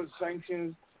U.S. puts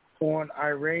sanctions on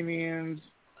Iranians,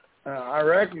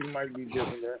 Iraqis might be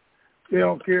different. They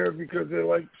don't care because they're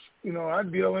like, you know, I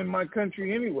deal in my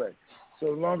country anyway.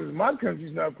 So as long as my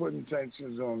country's not putting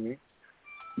sanctions on me.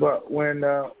 But when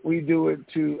we do it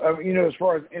to, you know, as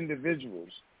far as individuals,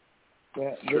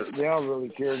 they don't really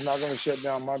care. It's not going to shut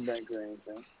down my bank or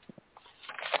anything.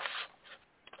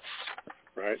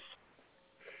 Right.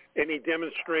 Any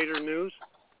demonstrator news?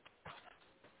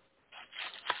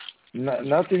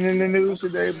 Nothing in the news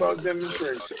today about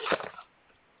demonstrations.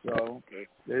 So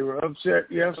they were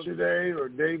upset yesterday or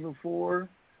day before,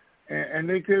 and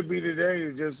they could be today.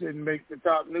 It just didn't make the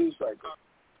top news cycle.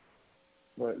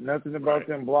 But nothing about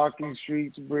them blocking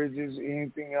streets, bridges,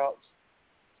 anything else.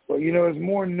 But, you know, as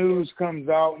more news comes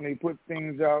out and they put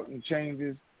things out and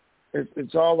changes,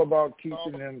 it's all about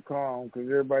keeping them calm because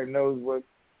everybody knows what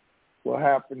will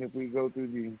happen if we go through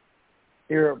the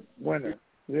Arab winter.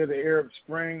 We had the Arab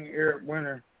spring, Arab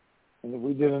winter, and if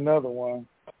we did another one,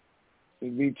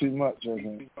 it'd be too much, I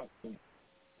think.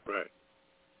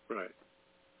 Right.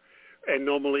 And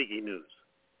no Maliki news.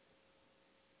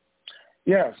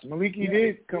 Yes, Maliki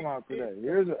did come out today.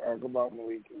 Here's an article about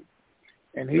Maliki.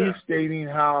 And he's stating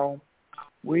how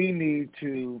we need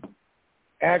to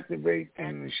activate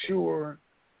and ensure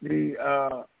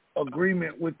the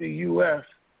agreement with the U.S.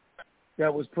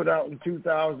 that was put out in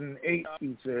 2008,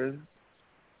 he says.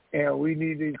 And we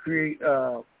need to create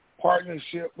a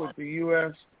partnership with the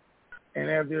U.S. and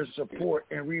have their support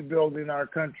in rebuilding our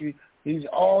country. He's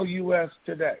all U.S.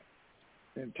 today.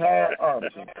 The entire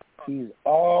article. He's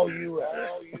all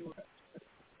U.S.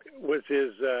 Was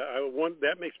his?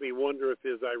 That makes me wonder if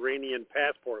his Iranian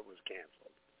passport was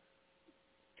canceled.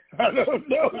 I don't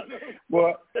know.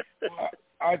 Well,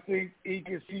 I think he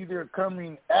can see they're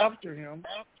coming after him,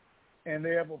 and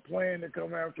they have a plan to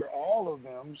come after all of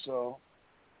them. So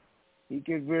he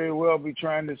could very well be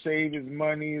trying to save his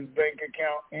money, his bank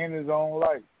account, and his own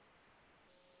life.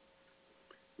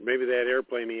 Maybe that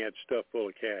airplane he had stuffed full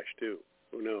of cash too.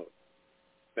 Who knows?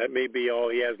 That may be all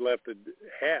he has left to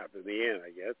have in the end,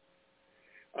 I guess.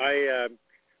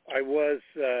 I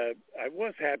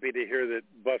was happy to hear that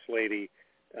Bus Lady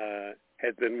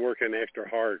has been working extra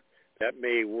hard. That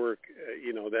may work,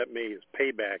 that may is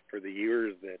payback for the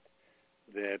years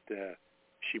that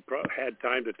she had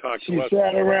time to talk to us. She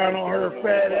sat around on her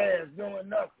fat ass doing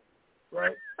nothing,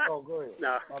 right? Oh, go ahead.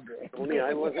 No, only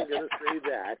I wasn't going to say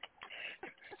that.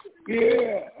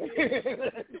 Yeah.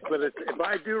 But if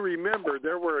I do remember,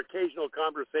 there were occasional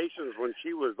conversations when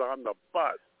she was on the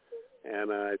bus,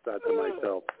 and I thought to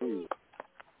myself,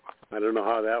 I don't know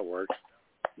how that works.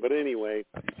 But anyway,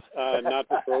 not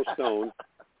to throw stones.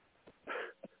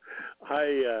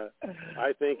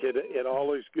 I think it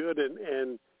all is good,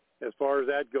 and as far as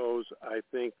that goes, I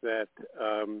think that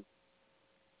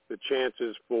the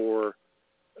chances for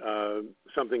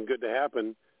something good to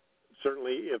happen,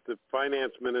 certainly if the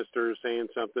finance minister is saying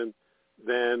something,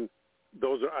 then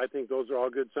I think those are all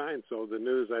good signs. So the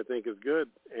news, I think, is good,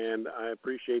 and I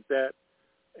appreciate that.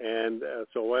 And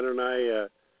so why don't I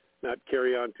not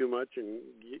carry on too much and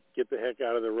get the heck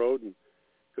out of the road and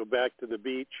go back to the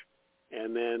beach,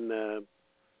 and then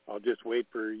I'll just wait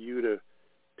for you to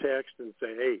text and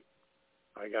say, hey,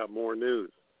 I got more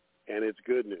news, and it's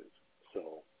good news.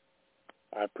 So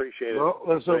I appreciate it. Well,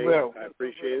 let's hope that. I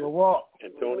appreciate it. Well,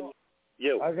 and Tony,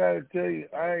 you. I got to tell you,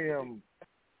 I am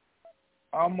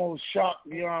almost shocked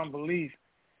beyond belief.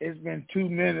 It's been 2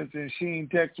 minutes, and she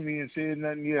ain't texted me and said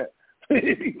nothing yet.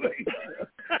 Anyway,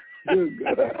 good.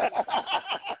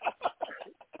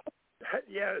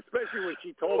 Yeah, especially when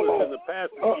she told us in the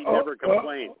past that she never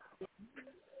complained.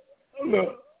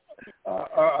 Look,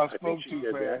 I spoke too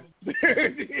fast.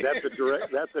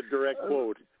 That's a direct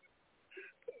quote.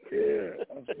 Yeah,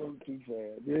 I spoke too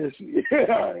fast. Yes.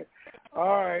 Yeah.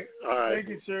 All right. Thank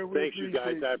you, sir. Thank you,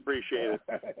 guys. I appreciate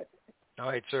it. All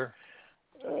right, sir.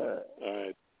 All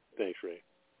right. Thanks, Ray.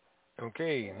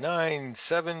 Okay,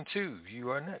 972. You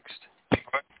are next.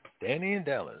 Danny in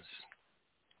Dallas.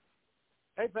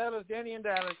 Hey, fellas, Danny in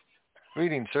Dallas.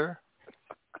 Greetings, sir.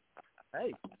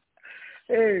 Hey.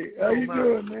 Hey, how you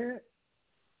doing, man?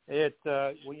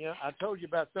 I told you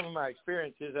about some of my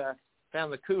experiences. I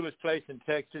found the coolest place in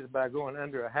Texas by going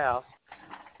under a house.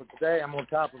 But today I'm on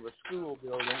top of a school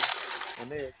building, and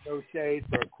there's no shade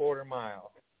for a quarter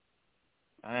mile.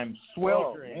 I'm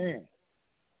sweltering. Oh, man.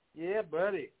 Yeah,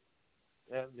 buddy.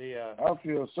 I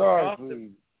feel sorry for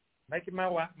you. Making my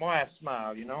wife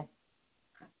smile, you know.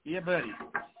 Yeah, buddy.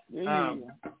 Yeah.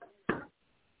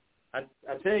 I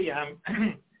tell you,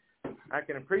 I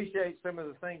can appreciate some of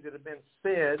the things that have been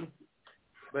said,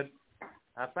 but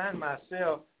I find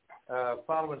myself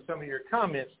following some of your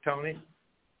comments, Tony.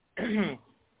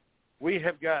 We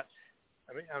have got,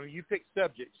 I mean, you pick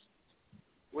subjects.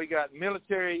 We got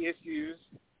military issues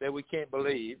that we can't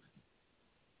believe.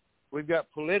 We've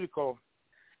got political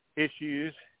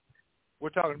issues. We're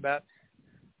talking about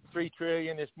 $3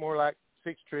 trillion. It's more like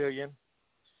 $6 trillion.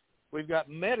 We've got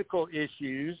medical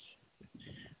issues.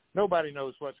 Nobody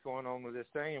knows what's going on with this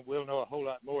thing, and we'll know a whole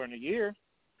lot more in a year.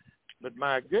 But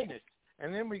my goodness.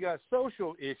 And then we got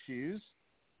social issues.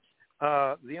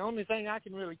 The only thing I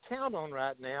can really count on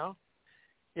right now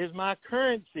is my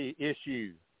currency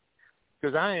issue,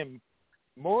 because I am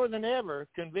more than ever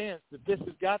convinced that this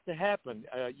has got to happen.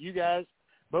 You guys,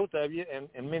 both of you,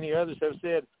 and many others have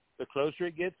said the closer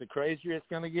it gets, the crazier it's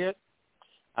going to get.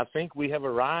 I think we have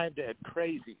arrived at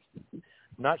crazy.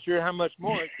 Not sure how much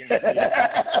more it can be,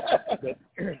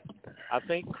 but I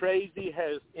think crazy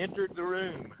has entered the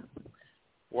room.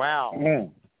 Wow.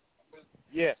 Mm.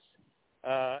 Yes.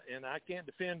 And I can't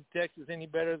defend Texas any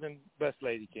better than Bus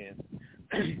Lady can.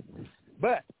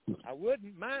 But I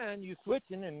wouldn't mind you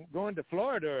switching and going to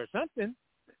Florida or something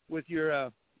with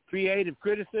your creative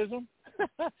criticism.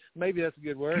 Maybe that's a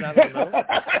good word. I don't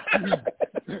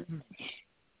know.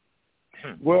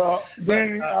 Well,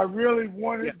 Danny, I really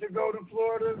wanted to go to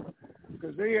Florida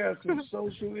because they have some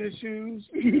social issues,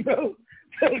 you know,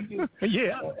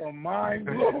 yeah, are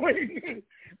mind-blowing.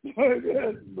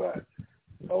 but,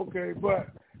 okay, but,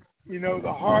 you know,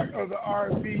 the heart of the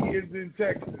RV is in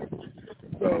Texas.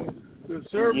 So the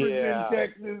server's in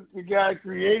Texas. The guy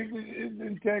created it is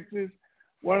in Texas.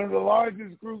 One of the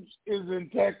largest groups is in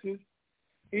Texas,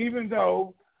 even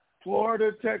though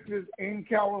Florida, Texas, and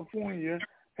California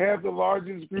have the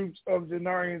largest groups of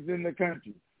Denarians in the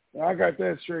country. Now, I got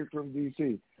that straight from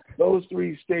D.C. Those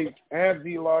three states have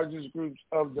the largest groups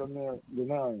of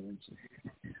Denarians.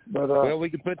 But well, we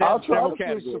can put that I'll in try several to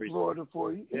categories. push to Florida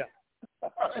for you. Yeah.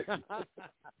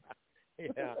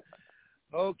 Yeah.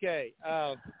 Okay.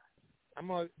 I'm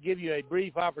going to give you a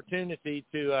brief opportunity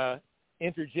to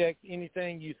interject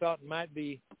anything you thought might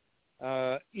be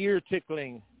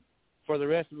ear-tickling for the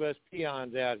rest of us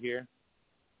peons out here.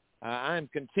 I'm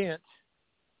content,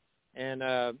 and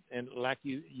like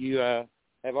you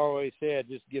have always said,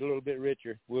 just get a little bit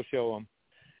richer. We'll show them,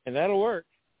 and that'll work.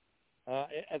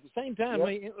 At the same time,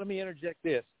 let me interject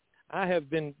this. I have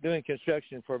been doing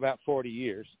construction for about 40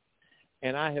 years,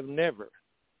 and I have never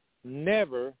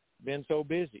been so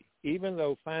busy, even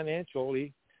though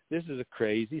financially this is a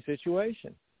crazy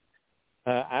situation.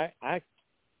 I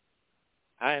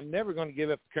am never going to give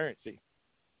up the currency,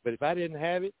 but if I didn't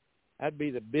have it, I'd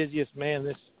be the busiest man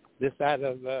this side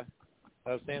of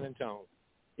San Antonio.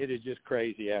 It is just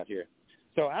crazy out here.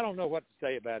 So I don't know what to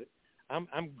say about it.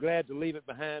 I'm glad to leave it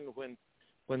behind when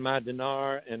when my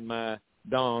dinar and my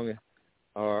dong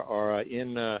are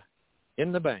in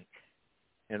the bank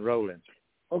and rolling.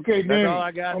 Okay, That's all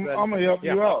I got. I'm going to help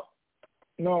you out.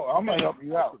 No, I'm going to help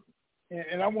you Okay. out.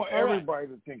 And I want everybody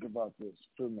to think about this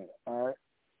for a minute, all right?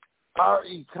 Our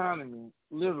economy,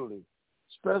 literally,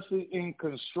 especially in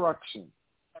construction,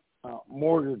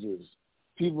 mortgages,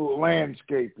 people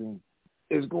landscaping,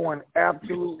 is going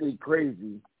absolutely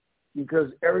crazy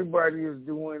because everybody is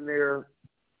doing their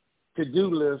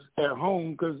to-do list at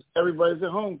home because everybody's at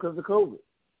home because of COVID.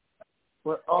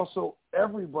 But also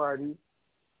everybody,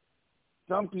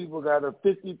 some people got a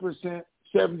 50%,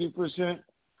 70%,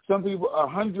 some people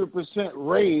 100%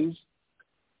 raise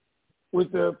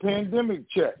with the pandemic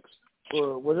checks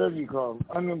or whatever you call them,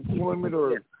 unemployment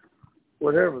or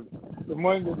whatever, the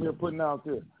money that they're putting out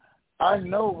there. I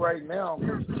know right now,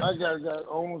 I got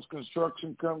almost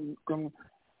construction come.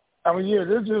 I mean, yeah,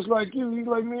 they're just like you. He's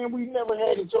like, man, we never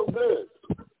had it so good.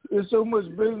 There's so much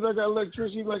business. I got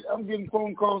electricity. Like, I'm getting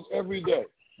phone calls every day.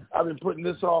 I've been putting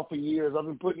this off for years.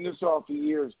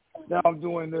 Now I'm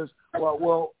doing this.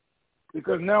 Well,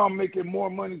 because now I'm making more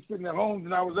money sitting at home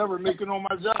than I was ever making on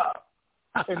my job.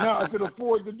 And now I can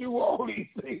afford to do all these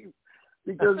things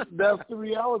because that's the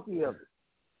reality of it.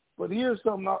 But here's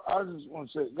something I just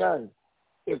want to say, guys,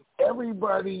 if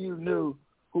everybody you knew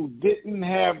who didn't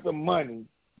have the money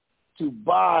to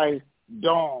buy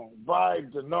dong, buy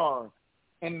dinar,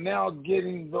 and now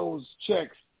getting those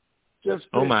checks just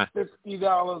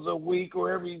 $50 a week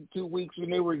or every 2 weeks when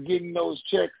they were getting those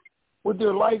checks, would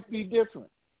their life be different?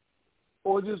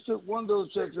 Or just took one of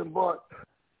those checks and bought,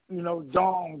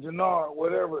 dong, dinar,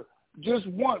 whatever, just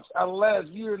once out of the last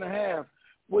year and a half,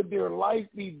 would their life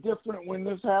be different when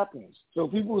this happens? So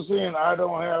people saying, I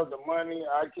don't have the money,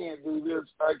 I can't do this,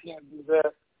 I can't do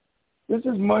that. This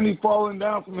is money falling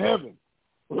down from heaven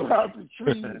without the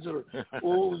trees or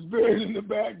was buried in the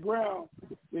background.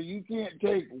 That you can't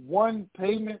take one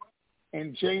payment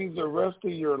and change the rest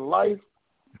of your life.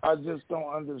 I just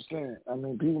don't understand. I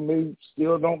mean, people may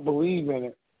still don't believe in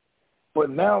it, but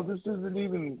now this isn't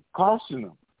even costing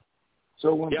them.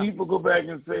 So when people go back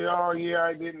and say, oh, yeah,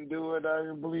 I didn't do it, I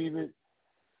didn't believe it,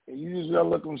 and you just got to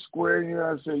look them square in your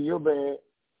eye and say, you're bad.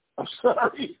 I'm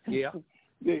sorry. Yeah.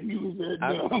 That you was that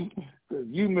dumb because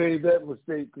you made that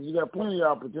mistake because you got plenty of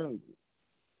opportunity.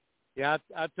 Yeah,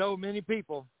 I told many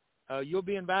people, you'll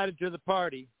be invited to the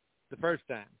party the first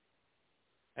time.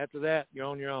 After that, you're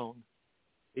on your own.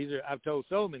 I've told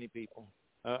so many people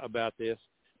about this.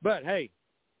 But, hey,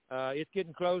 it's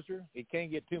getting closer. It can't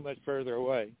get too much further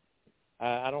away.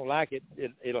 I don't like it.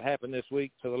 It'll happen this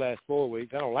week for the last 4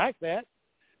 weeks. I don't like that,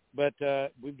 but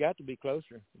we've got to be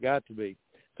closer. Got to be.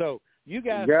 So you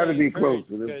guys got to be closer.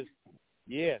 Because,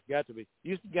 got to be.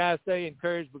 You guys stay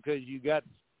encouraged because you got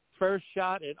first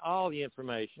shot at all the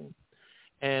information,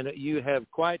 and you have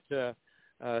quite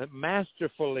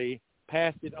masterfully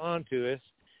passed it on to us.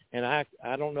 And I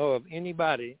don't know of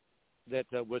anybody that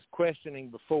was questioning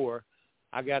before,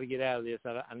 I got to get out of this.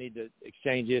 I need to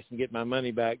exchange this and get my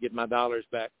money back, get my dollars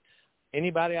back.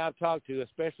 Anybody I've talked to,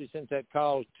 especially since that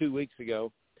call 2 weeks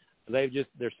ago, they're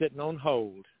sitting on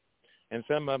hold. And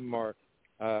some of them are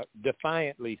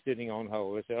defiantly sitting on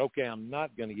hold. They say, okay, I'm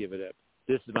not going to give it up.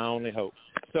 This is my only hope.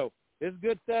 So this is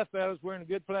good stuff, fellas. We're in a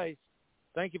good place.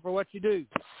 Thank you for what you do.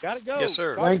 Got to go. Yes,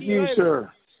 sir. Thank you, sir.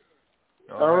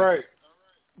 All right.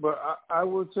 But I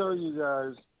will tell you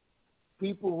guys,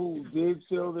 people who did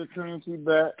sell their currency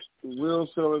back, who will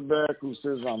sell it back, who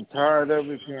says, I'm tired of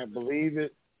it, can't believe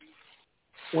it.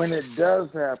 When it does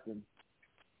happen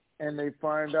and they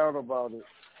find out about it,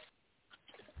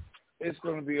 it's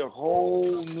going to be a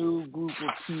whole new group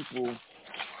of people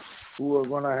who are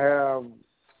going to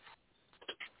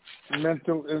have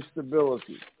mental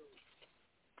instability.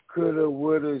 Coulda,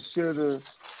 woulda, shoulda,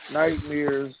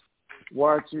 nightmares,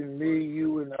 watching me,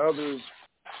 you, and others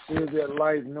live that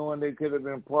life knowing they could have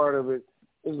been part of it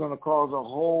is going to cause a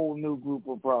whole new group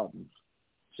of problems.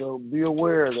 So be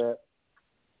aware of that,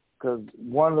 because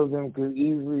one of them could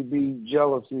easily be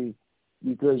jealousy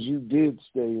because you did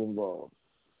stay involved.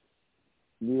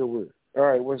 Be aware. All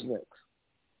right, what's next?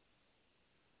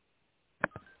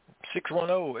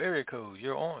 610 area code,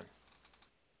 you're on.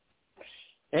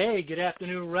 Hey, good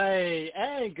afternoon, Ray.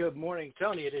 And good morning,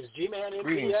 Tony. It is G-Man in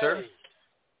Greetings, PA. sir.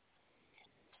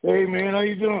 Hey, man, how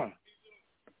you doing?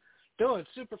 Doing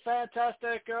super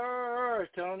fantastic,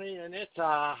 Tony, and it's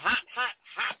a hot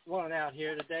one out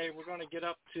here today. We're going to get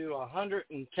up to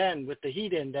 110 with the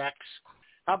heat index.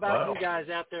 How about you guys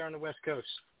out there on the West Coast?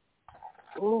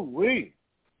 Oh, wait,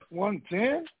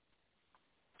 110?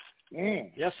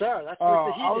 Man. Yes, sir. That's with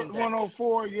the heat I was index.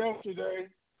 104 yesterday,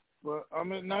 but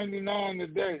I'm at 99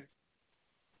 today.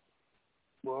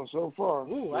 Well, so far.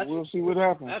 Ooh, we'll see what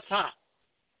happens. That's hot.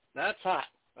 That's hot.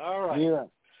 All right. Yeah.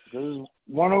 There's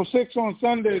 106 on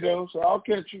Sunday, though, so I'll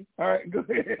catch you. All right, go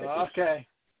ahead. Okay.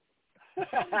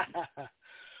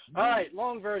 All right,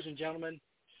 long version, gentlemen.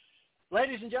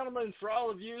 Ladies and gentlemen, for all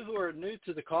of you who are new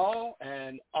to the call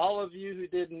and all of you who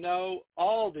didn't know,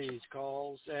 all these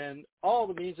calls and all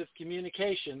the means of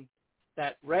communication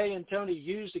that Ray and Tony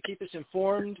use to keep us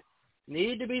informed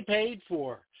need to be paid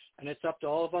for. And it's up to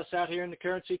all of us out here in the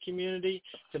currency community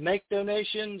to make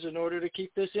donations in order to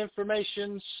keep this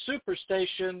information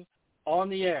superstation on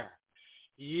the air.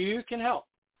 You can help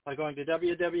by going to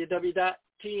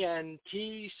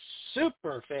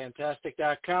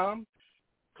www.TNTSuperfantastic.com,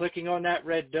 clicking on that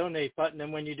red donate button,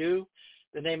 and when you do,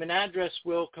 the name and address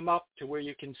will come up to where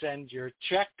you can send your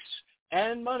checks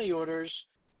and money orders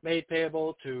made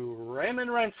payable to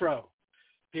Raymond Renfro,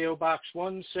 P.O. Box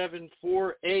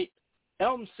 1748,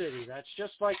 Elm City, that's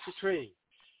just like the tree,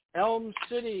 Elm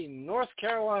City, North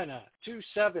Carolina,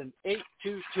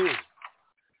 27822.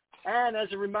 And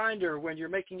as a reminder, when you're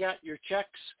making out your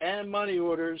checks and money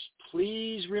orders,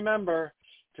 please remember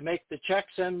to make the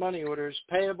checks and money orders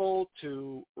payable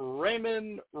to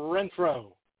Raymond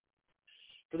Renfro.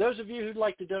 For those of you who'd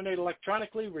like to donate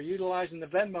electronically, we're utilizing the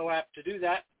Venmo app to do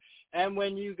that. And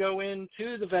when you go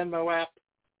into the Venmo app,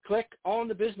 click on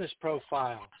the business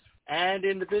profile. And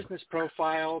in the business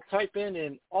profile, type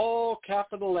in all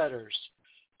capital letters,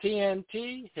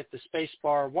 TNT, hit the space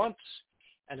bar once,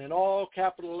 and in all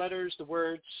capital letters, the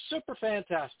word Super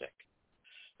Fantastic.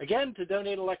 Again, to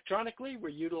donate electronically, we're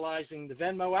utilizing the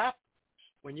Venmo app.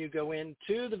 When you go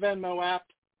into the Venmo app,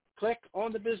 click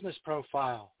on the business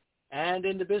profile. And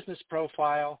in the business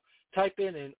profile, type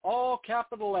in all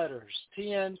capital letters,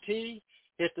 TNT,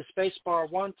 hit the space bar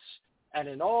once, and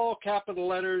in all capital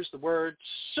letters, the word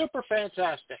Super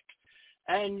Fantastic.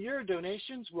 And your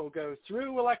donations will go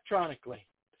through electronically.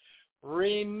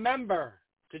 Remember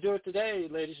to do it today,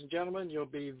 ladies and gentlemen. You'll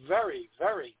be very,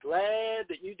 very glad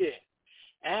that you did.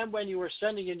 And when you are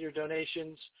sending in your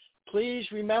donations,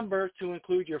 please remember to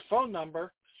include your phone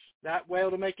number. That way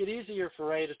it'll make it easier for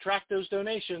Ray to track those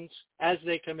donations as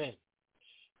they come in.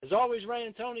 As always, Ray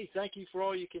and Tony, thank you for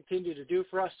all you continue to do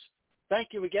for us.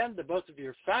 Thank you again to both of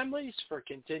your families for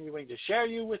continuing to share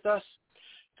you with us.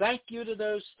 Thank you to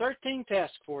those 13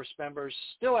 task force members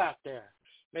still out there,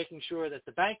 making sure that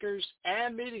the bankers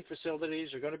and meeting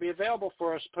facilities are going to be available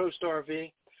for us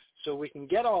post-RV so we can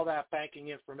get all that banking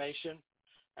information.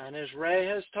 And as Ray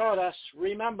has taught us,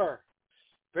 remember,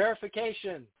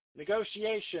 verification,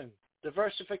 negotiation,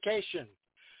 diversification,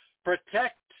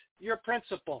 protect your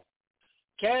principal,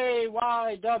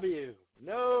 KYW,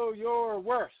 know your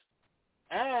worth,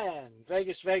 and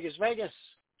Vegas, Vegas, Vegas,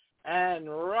 and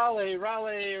Raleigh,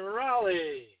 Raleigh,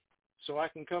 Raleigh, so I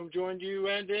can come join you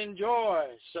and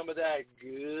enjoy some of that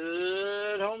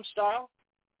good home-style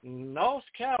North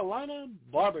Carolina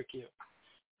barbecue.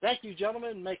 Thank you,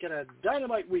 gentlemen. Make it a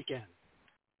dynamite weekend.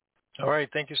 All right.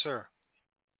 Thank you, sir.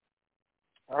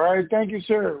 All right. Thank you,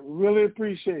 sir. Really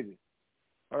appreciate it.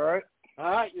 All right.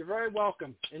 All right. You're very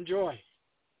welcome. Enjoy.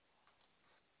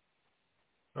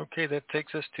 Okay. That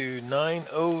takes us to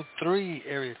 903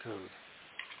 area code.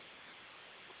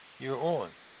 You're on.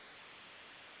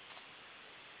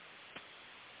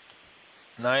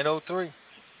 903.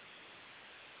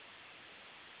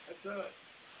 That's us.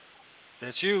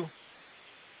 That's you.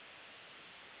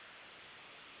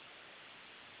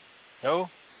 No?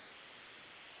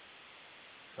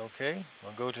 Okay.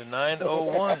 I'll go to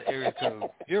 901 area code.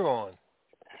 You're on.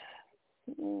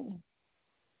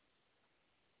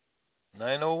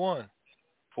 901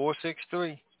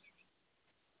 463.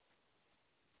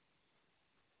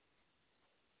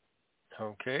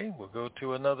 Okay. We'll go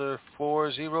to another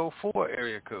 404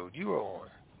 area code. You are on.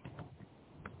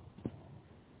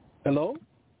 Hello?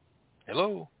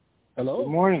 Hello. Hello?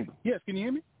 Good morning. Yes, can you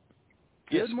hear me?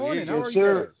 Yes, Good morning. How yes, are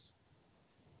sir. you guys?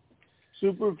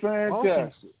 Super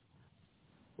fantastic.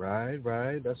 Awesome.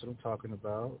 Right. That's what I'm talking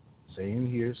about.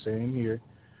 Same here.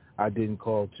 I didn't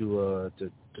call to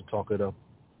talk up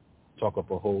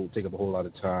a whole lot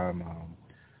of time.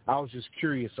 I was just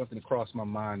curious. Something crossed my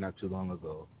mind not too long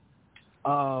ago.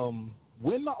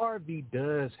 When the RV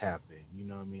does happen, you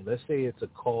know what I mean? Let's say it's a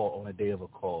call on a day of a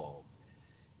call,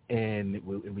 and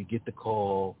we get the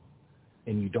call,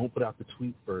 and you don't put out the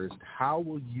tweet first. How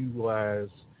will you guys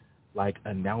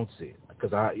announce it?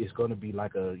 Because it's going to be a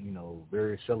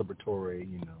very celebratory.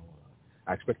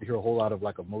 I expect to hear a whole lot of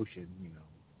emotion,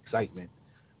 excitement.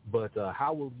 But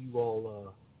how will you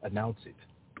all announce it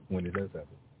when it does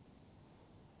happen?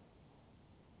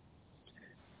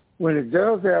 When it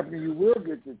does happen, you will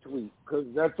get the tweet because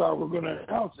that's how we're going to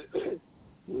announce it.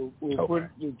 We'll put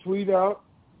the tweet out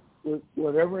with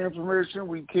whatever information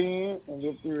we can, and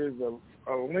if there is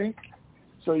a link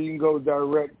so you can go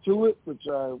direct to it, which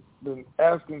I've been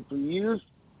asking for years.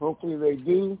 Hopefully they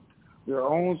do their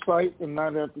own site and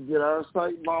not have to get our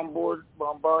site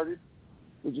bombarded,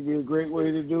 which would be a great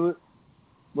way to do it.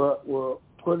 But we'll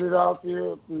put it out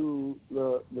there through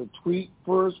the tweet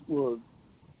first. We'll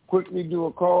quickly do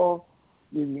a call,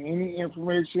 give you any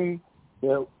information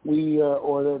that we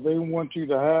or that they want you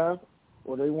to have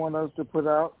or they want us to put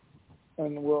out,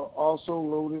 and we'll also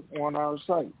load it on our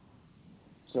site.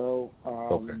 So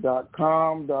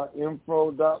 .com,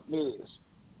 .info, .biz.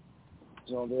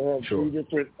 So they have three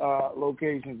different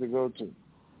locations to go to.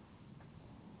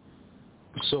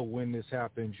 So when this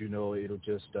happens, it'll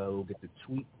just we'll get the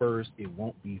tweet first. It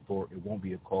won't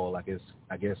be a call. I guess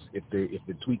if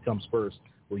the tweet comes first,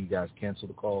 will you guys cancel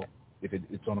the call if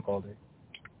it's on a call day?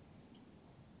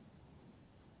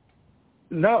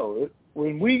 No,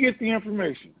 when we get the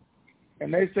information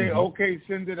and they say okay,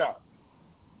 send it out.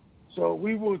 So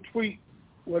we will tweet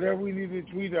whatever we need to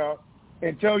tweet out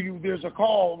and tell you there's a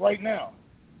call right now.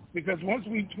 Because once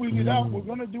we tweet it out, we're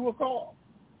going to do a call.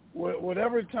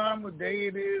 Whatever time of day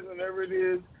it is, whatever it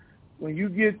is, when you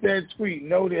get that tweet,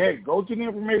 know that, hey, go to the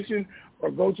information or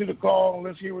go to the call and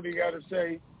let's hear what they got to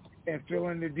say and fill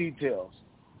in the details.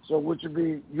 So which would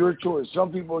be your choice.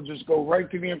 Some people just go right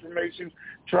to the information,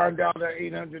 try and dial that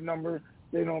 800 number.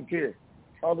 They don't care.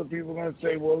 Other people are going to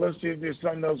say, well, let's see if there's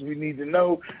something else we need to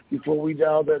know before we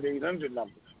dial that 800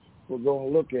 number. We'll go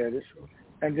and look at it.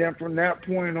 And then from that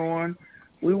point on,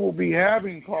 we will be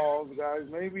having calls, guys,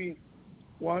 maybe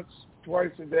once,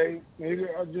 twice a day. Maybe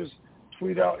I'll just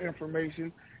tweet out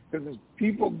information because as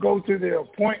people go to their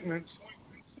appointments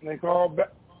and they call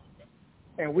back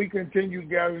and we continue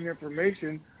gathering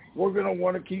information, we're going to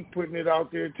want to keep putting it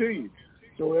out there to you.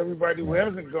 So everybody who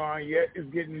hasn't gone yet is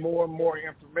getting more and more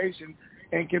information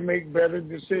and can make better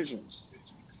decisions.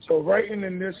 So right in the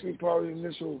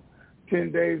initial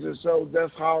 10 days or so,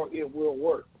 that's how it will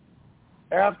work.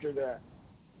 After that,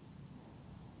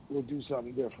 we'll do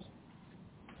something different.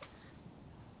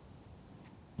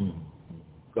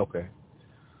 Okay.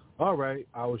 All right.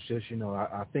 I was just,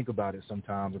 I think about it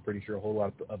sometimes. I'm pretty sure a whole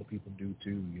lot of other people do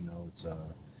too. It's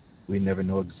we never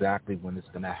know exactly when it's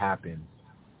going to happen.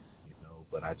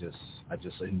 But I just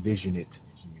envision it.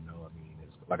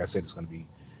 It's, like I said, it's going to be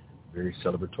very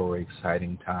celebratory,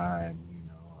 exciting time.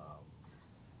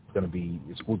 It's going to be.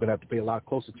 We're going to have to pay a lot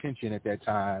close attention at that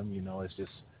time. It's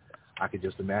just. I could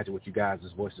just imagine what you guys'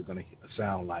 voices are going to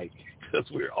sound like because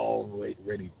we're all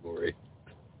ready for it,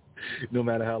 no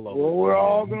matter how long. Well, we're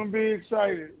all going to be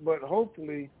excited, but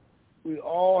hopefully we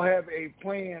all have a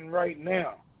plan right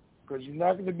now because you're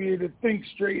not going to be able to think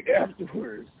straight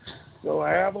afterwards. So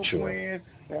have a plan.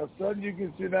 Now, something you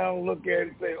can sit down and look at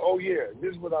and say, oh, yeah,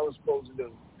 this is what I was supposed to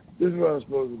do. This is what I was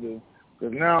supposed to do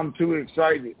because now I'm too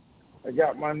excited. I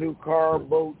got my new car,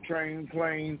 boat, train,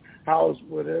 plane, house,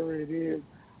 whatever it is.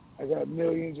 I got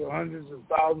millions or hundreds of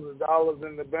thousands of dollars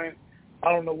in the bank.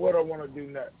 I don't know what I want to do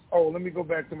next. Oh, let me go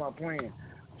back to my plan.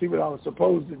 See what I was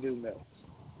supposed to do next.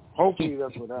 Hopefully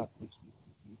that's what happens.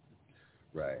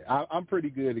 Right. I'm pretty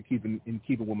good at keeping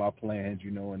with my plans,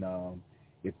 and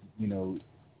if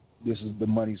this is the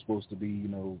money's supposed to be,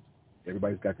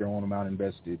 everybody's got their own amount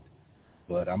invested,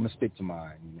 but I'm gonna stick to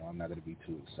mine. I'm not gonna be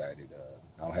too excited.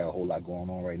 I don't have a whole lot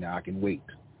going on right now. I can wait,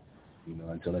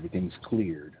 until everything's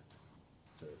cleared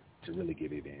to really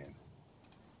get it in.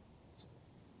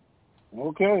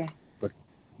 Okay. But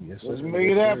yes, let's make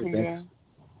it happen, man.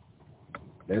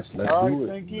 Let's all do right, it.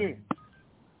 Thank you.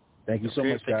 Thank you so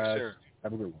much, guys. Thank you, sir.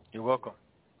 Have a good one. You're welcome.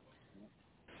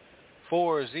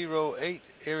 408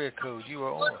 area code. You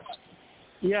are on.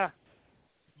 Yeah.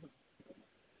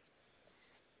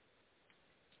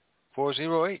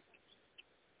 408.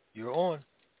 You're on.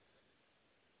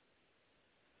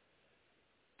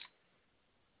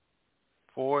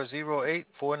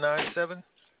 $408-497.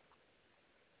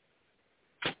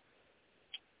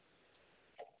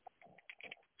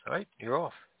 All right, you're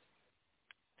off.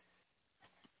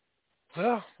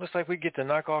 Well, looks like we get to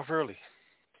knock off early.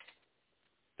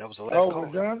 That was the last call.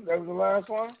 We're done? That was the last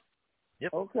one?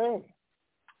 Yep. Okay.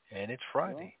 And it's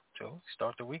Friday, so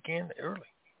start the weekend early.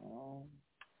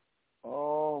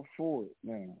 All for it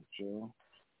now, Joe.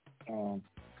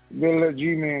 Better let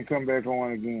G-Man come back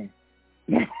on again.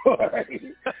 All right.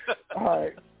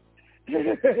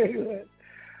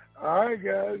 All right,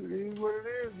 guys. It is what it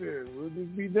is then. We'll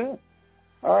just be done.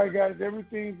 All right, guys.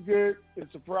 Everything's good.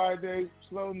 It's a Friday,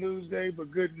 slow news day,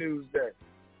 but good news day.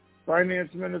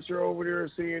 Finance Minister over there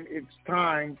is saying it's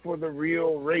time for the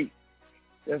real rate.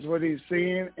 That's what he's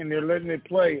seeing, and they're letting it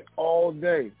play all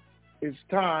day. It's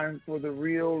time for the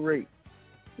real rate.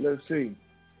 Let's see.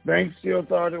 Banks still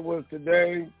thought it was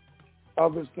today.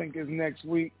 Others think it's next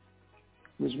week,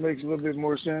 which makes a little bit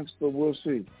more sense, but we'll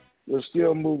see. We're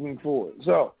still moving forward.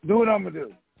 So do what I'm going to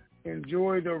do.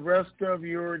 Enjoy the rest of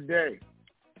your day.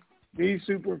 Be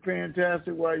super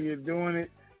fantastic while you're doing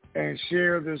it, and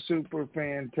share the super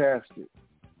fantastic.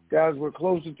 Guys, we're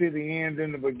closer to the end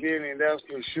than the beginning, that's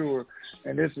for sure,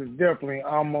 and this is definitely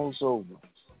almost over.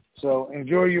 So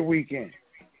enjoy your weekend.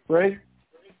 Ray?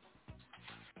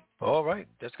 All right,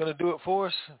 that's going to do it for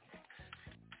us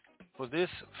for this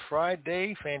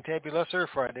Friday, Fantabulousar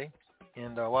Friday.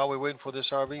 And while we're waiting for this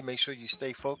RV, make sure you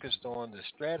stay focused on the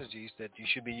strategies that you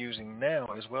should be using now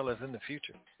as well as in the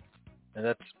future. And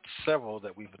that's several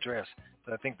that we've addressed.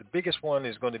 But I think the biggest one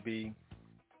is going to be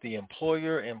the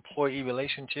employer-employee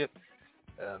relationship.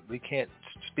 We can't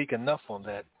speak enough on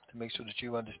that to make sure that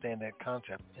you understand that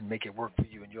concept and make it work for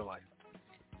you in your life.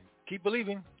 Keep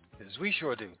believing, as we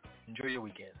sure do. Enjoy your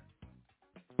weekend.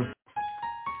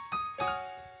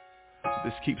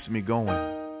 This keeps me going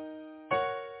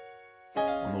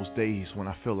on those days when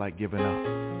I feel like giving up.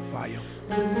 Fire.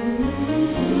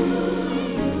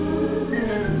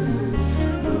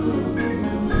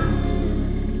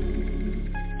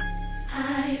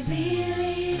 I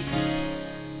believe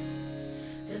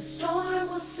the storm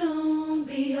will soon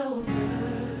be over.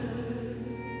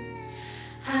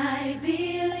 I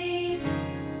believe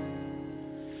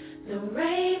the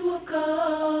rain will go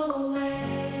away.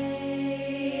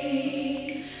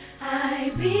 I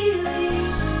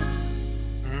believe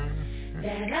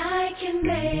that I can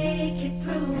make it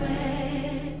through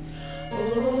it.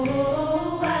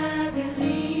 Oh, I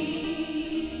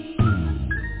believe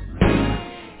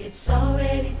it's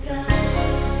already done.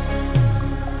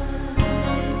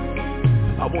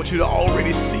 I want you to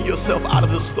already see yourself out of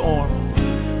the storm.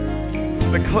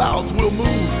 The clouds will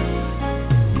move.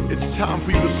 It's time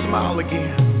for you to smile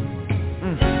again.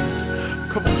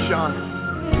 Come on, Sean.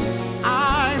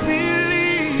 I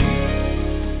believe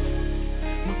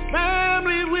my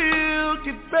family will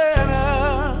get better.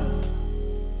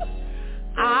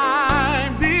 I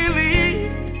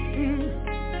believe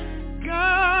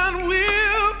God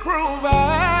will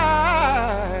provide.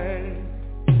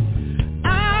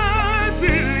 I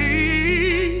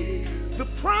believe the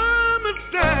promise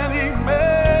that He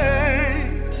made.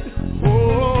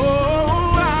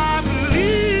 Oh, I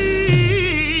believe.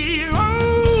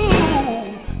 Oh,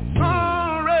 it's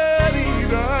already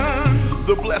done.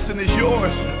 The blessing is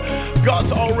yours.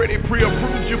 God's already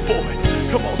pre-approved you for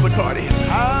it. Come on, Zacardi.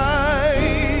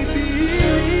 I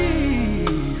believe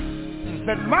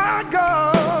that my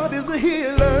God is a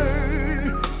healer.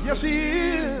 Yes, He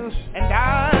is. And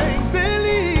I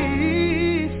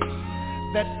believe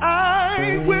that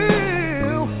I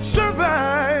will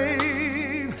survive.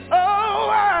 Oh,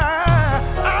 I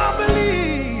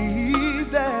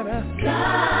believe that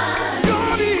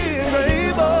God is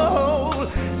able.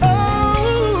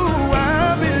 Oh,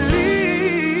 I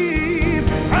believe.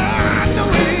 I know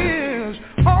it is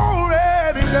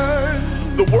already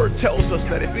done. The word tells us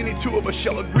that if any two of us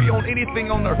shall agree on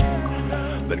anything on earth,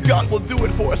 that God will do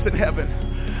it for us in heaven.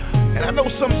 And I know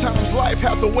sometimes life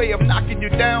has a way of knocking you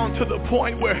down to the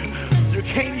point where you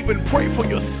can't even pray for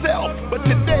yourself. But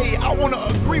today I want to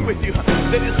agree with you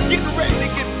that it's getting ready to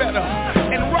get better.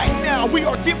 And right now we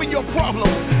are giving your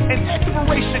problem an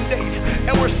expiration date.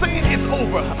 And we're saying it's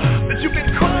over. That you've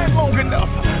been crying long enough.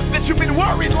 That you've been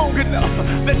worried long enough.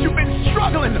 That you've been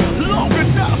struggling long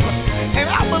enough. And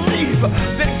I believe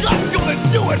that God's going to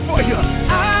do it for you.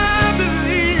 I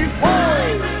believe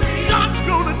God's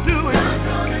going to do it.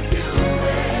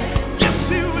 Yes,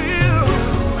 He will.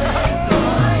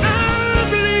 I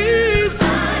believe.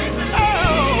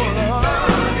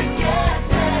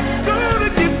 It's going to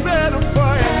get better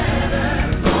for you.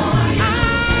 I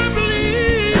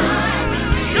believe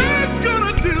God's going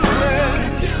to do it.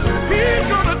 He's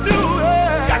going to do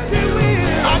it. Yes, He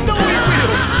will. I know He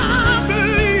will. I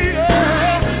believe.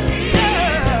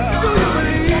 Do you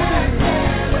believe?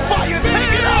 Fire,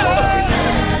 take it out.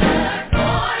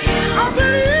 I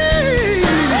believe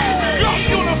God's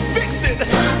gonna fix it.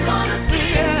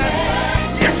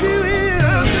 Yes, He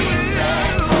will.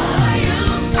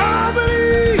 I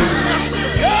believe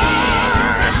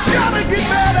God's gonna get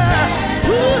better.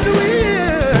 Who's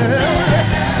will?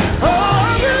 Oh,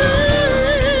 I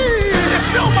believe. If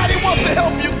nobody wants to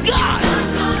help you, God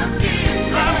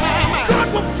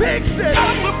will fix it.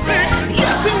 God will fix it.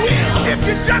 Yes, He will. If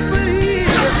you just believe,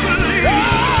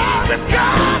 that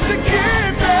God to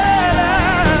get better.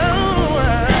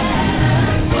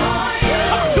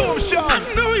 Talk to Him, Sean. I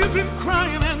know you've been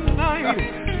crying morning and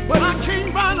night. But I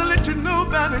came by to let you know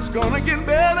that it's gonna get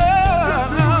better.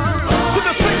 To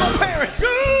the single parents,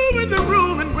 go in the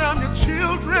room and grab your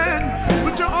children.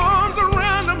 Put your arms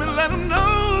around them and let them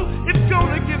know it's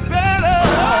gonna get better.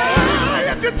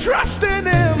 If you trust in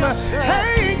him,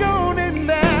 hang on in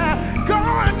there.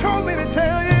 God told me to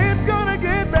tell you it's gonna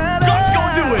get better. God's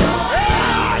gonna do it.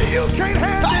 You can't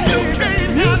handle it.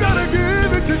 You gotta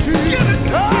give it to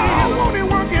Jesus. Oh, won't he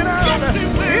work it out? If you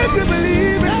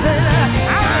believe it, say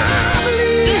I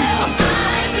believe.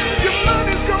 Your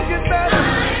money's gonna get better.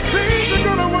 Things are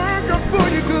gonna work out for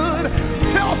you good.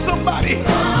 Tell somebody.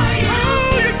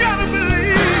 Oh, you gotta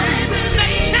believe. The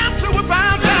cancer will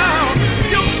bow down.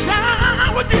 Your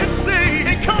child will get saved.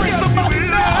 Encourage somebody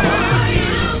now.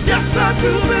 Yes, I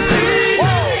do believe.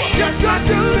 Yes, I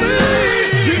do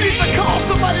believe. You need to call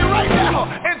somebody right now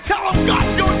and tell them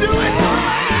God's gonna do it.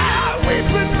 We've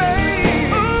been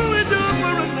made. Oh, we do it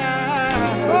for a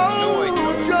night. Oh,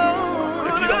 joy.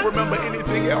 If you don't remember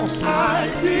anything else, I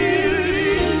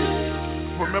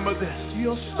believe. Remember this.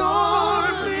 Your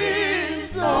storm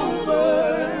is over.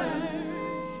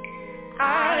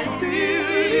 I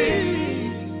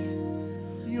believe.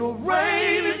 Your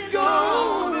rain is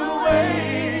gone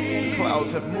away. The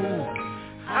clouds have moved.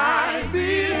 I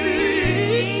believe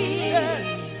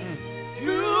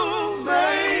you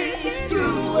made it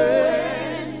through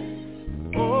it.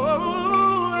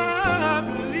 Oh, I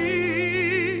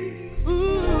believe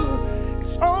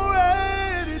it's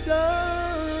already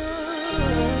done.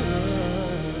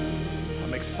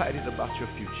 I'm excited about your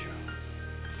future.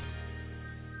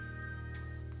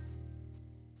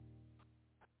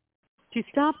 To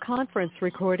stop conference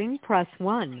recording, press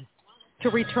 1. To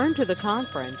return to the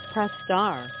conference, press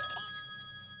star.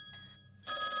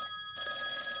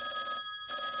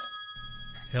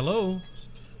 Hello.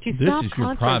 To This stop is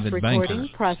your conference private recording,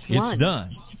 banker. press 1. It's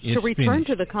done. It's to return finished.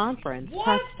 to the conference,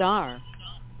 press star.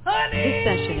 This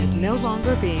session is no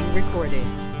longer being recorded.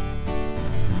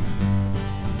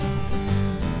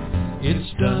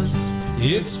 It's done.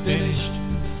 It's finished.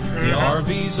 The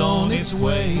RV's on its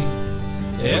way.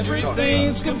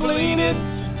 Everything's completed.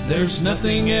 There's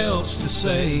nothing else to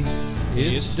say.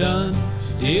 It's done.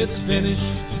 It's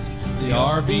finished. The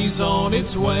RV's on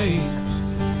its way.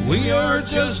 We are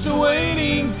just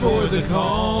waiting for the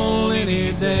call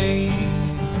any day.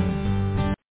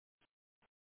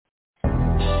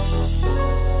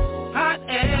 Hot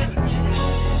and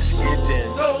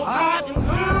so hot and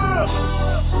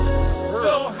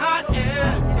so hot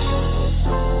and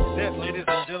that, ladies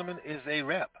and gentlemen, is a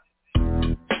wrap.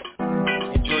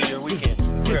 Enjoy your weekend.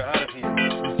 We're out of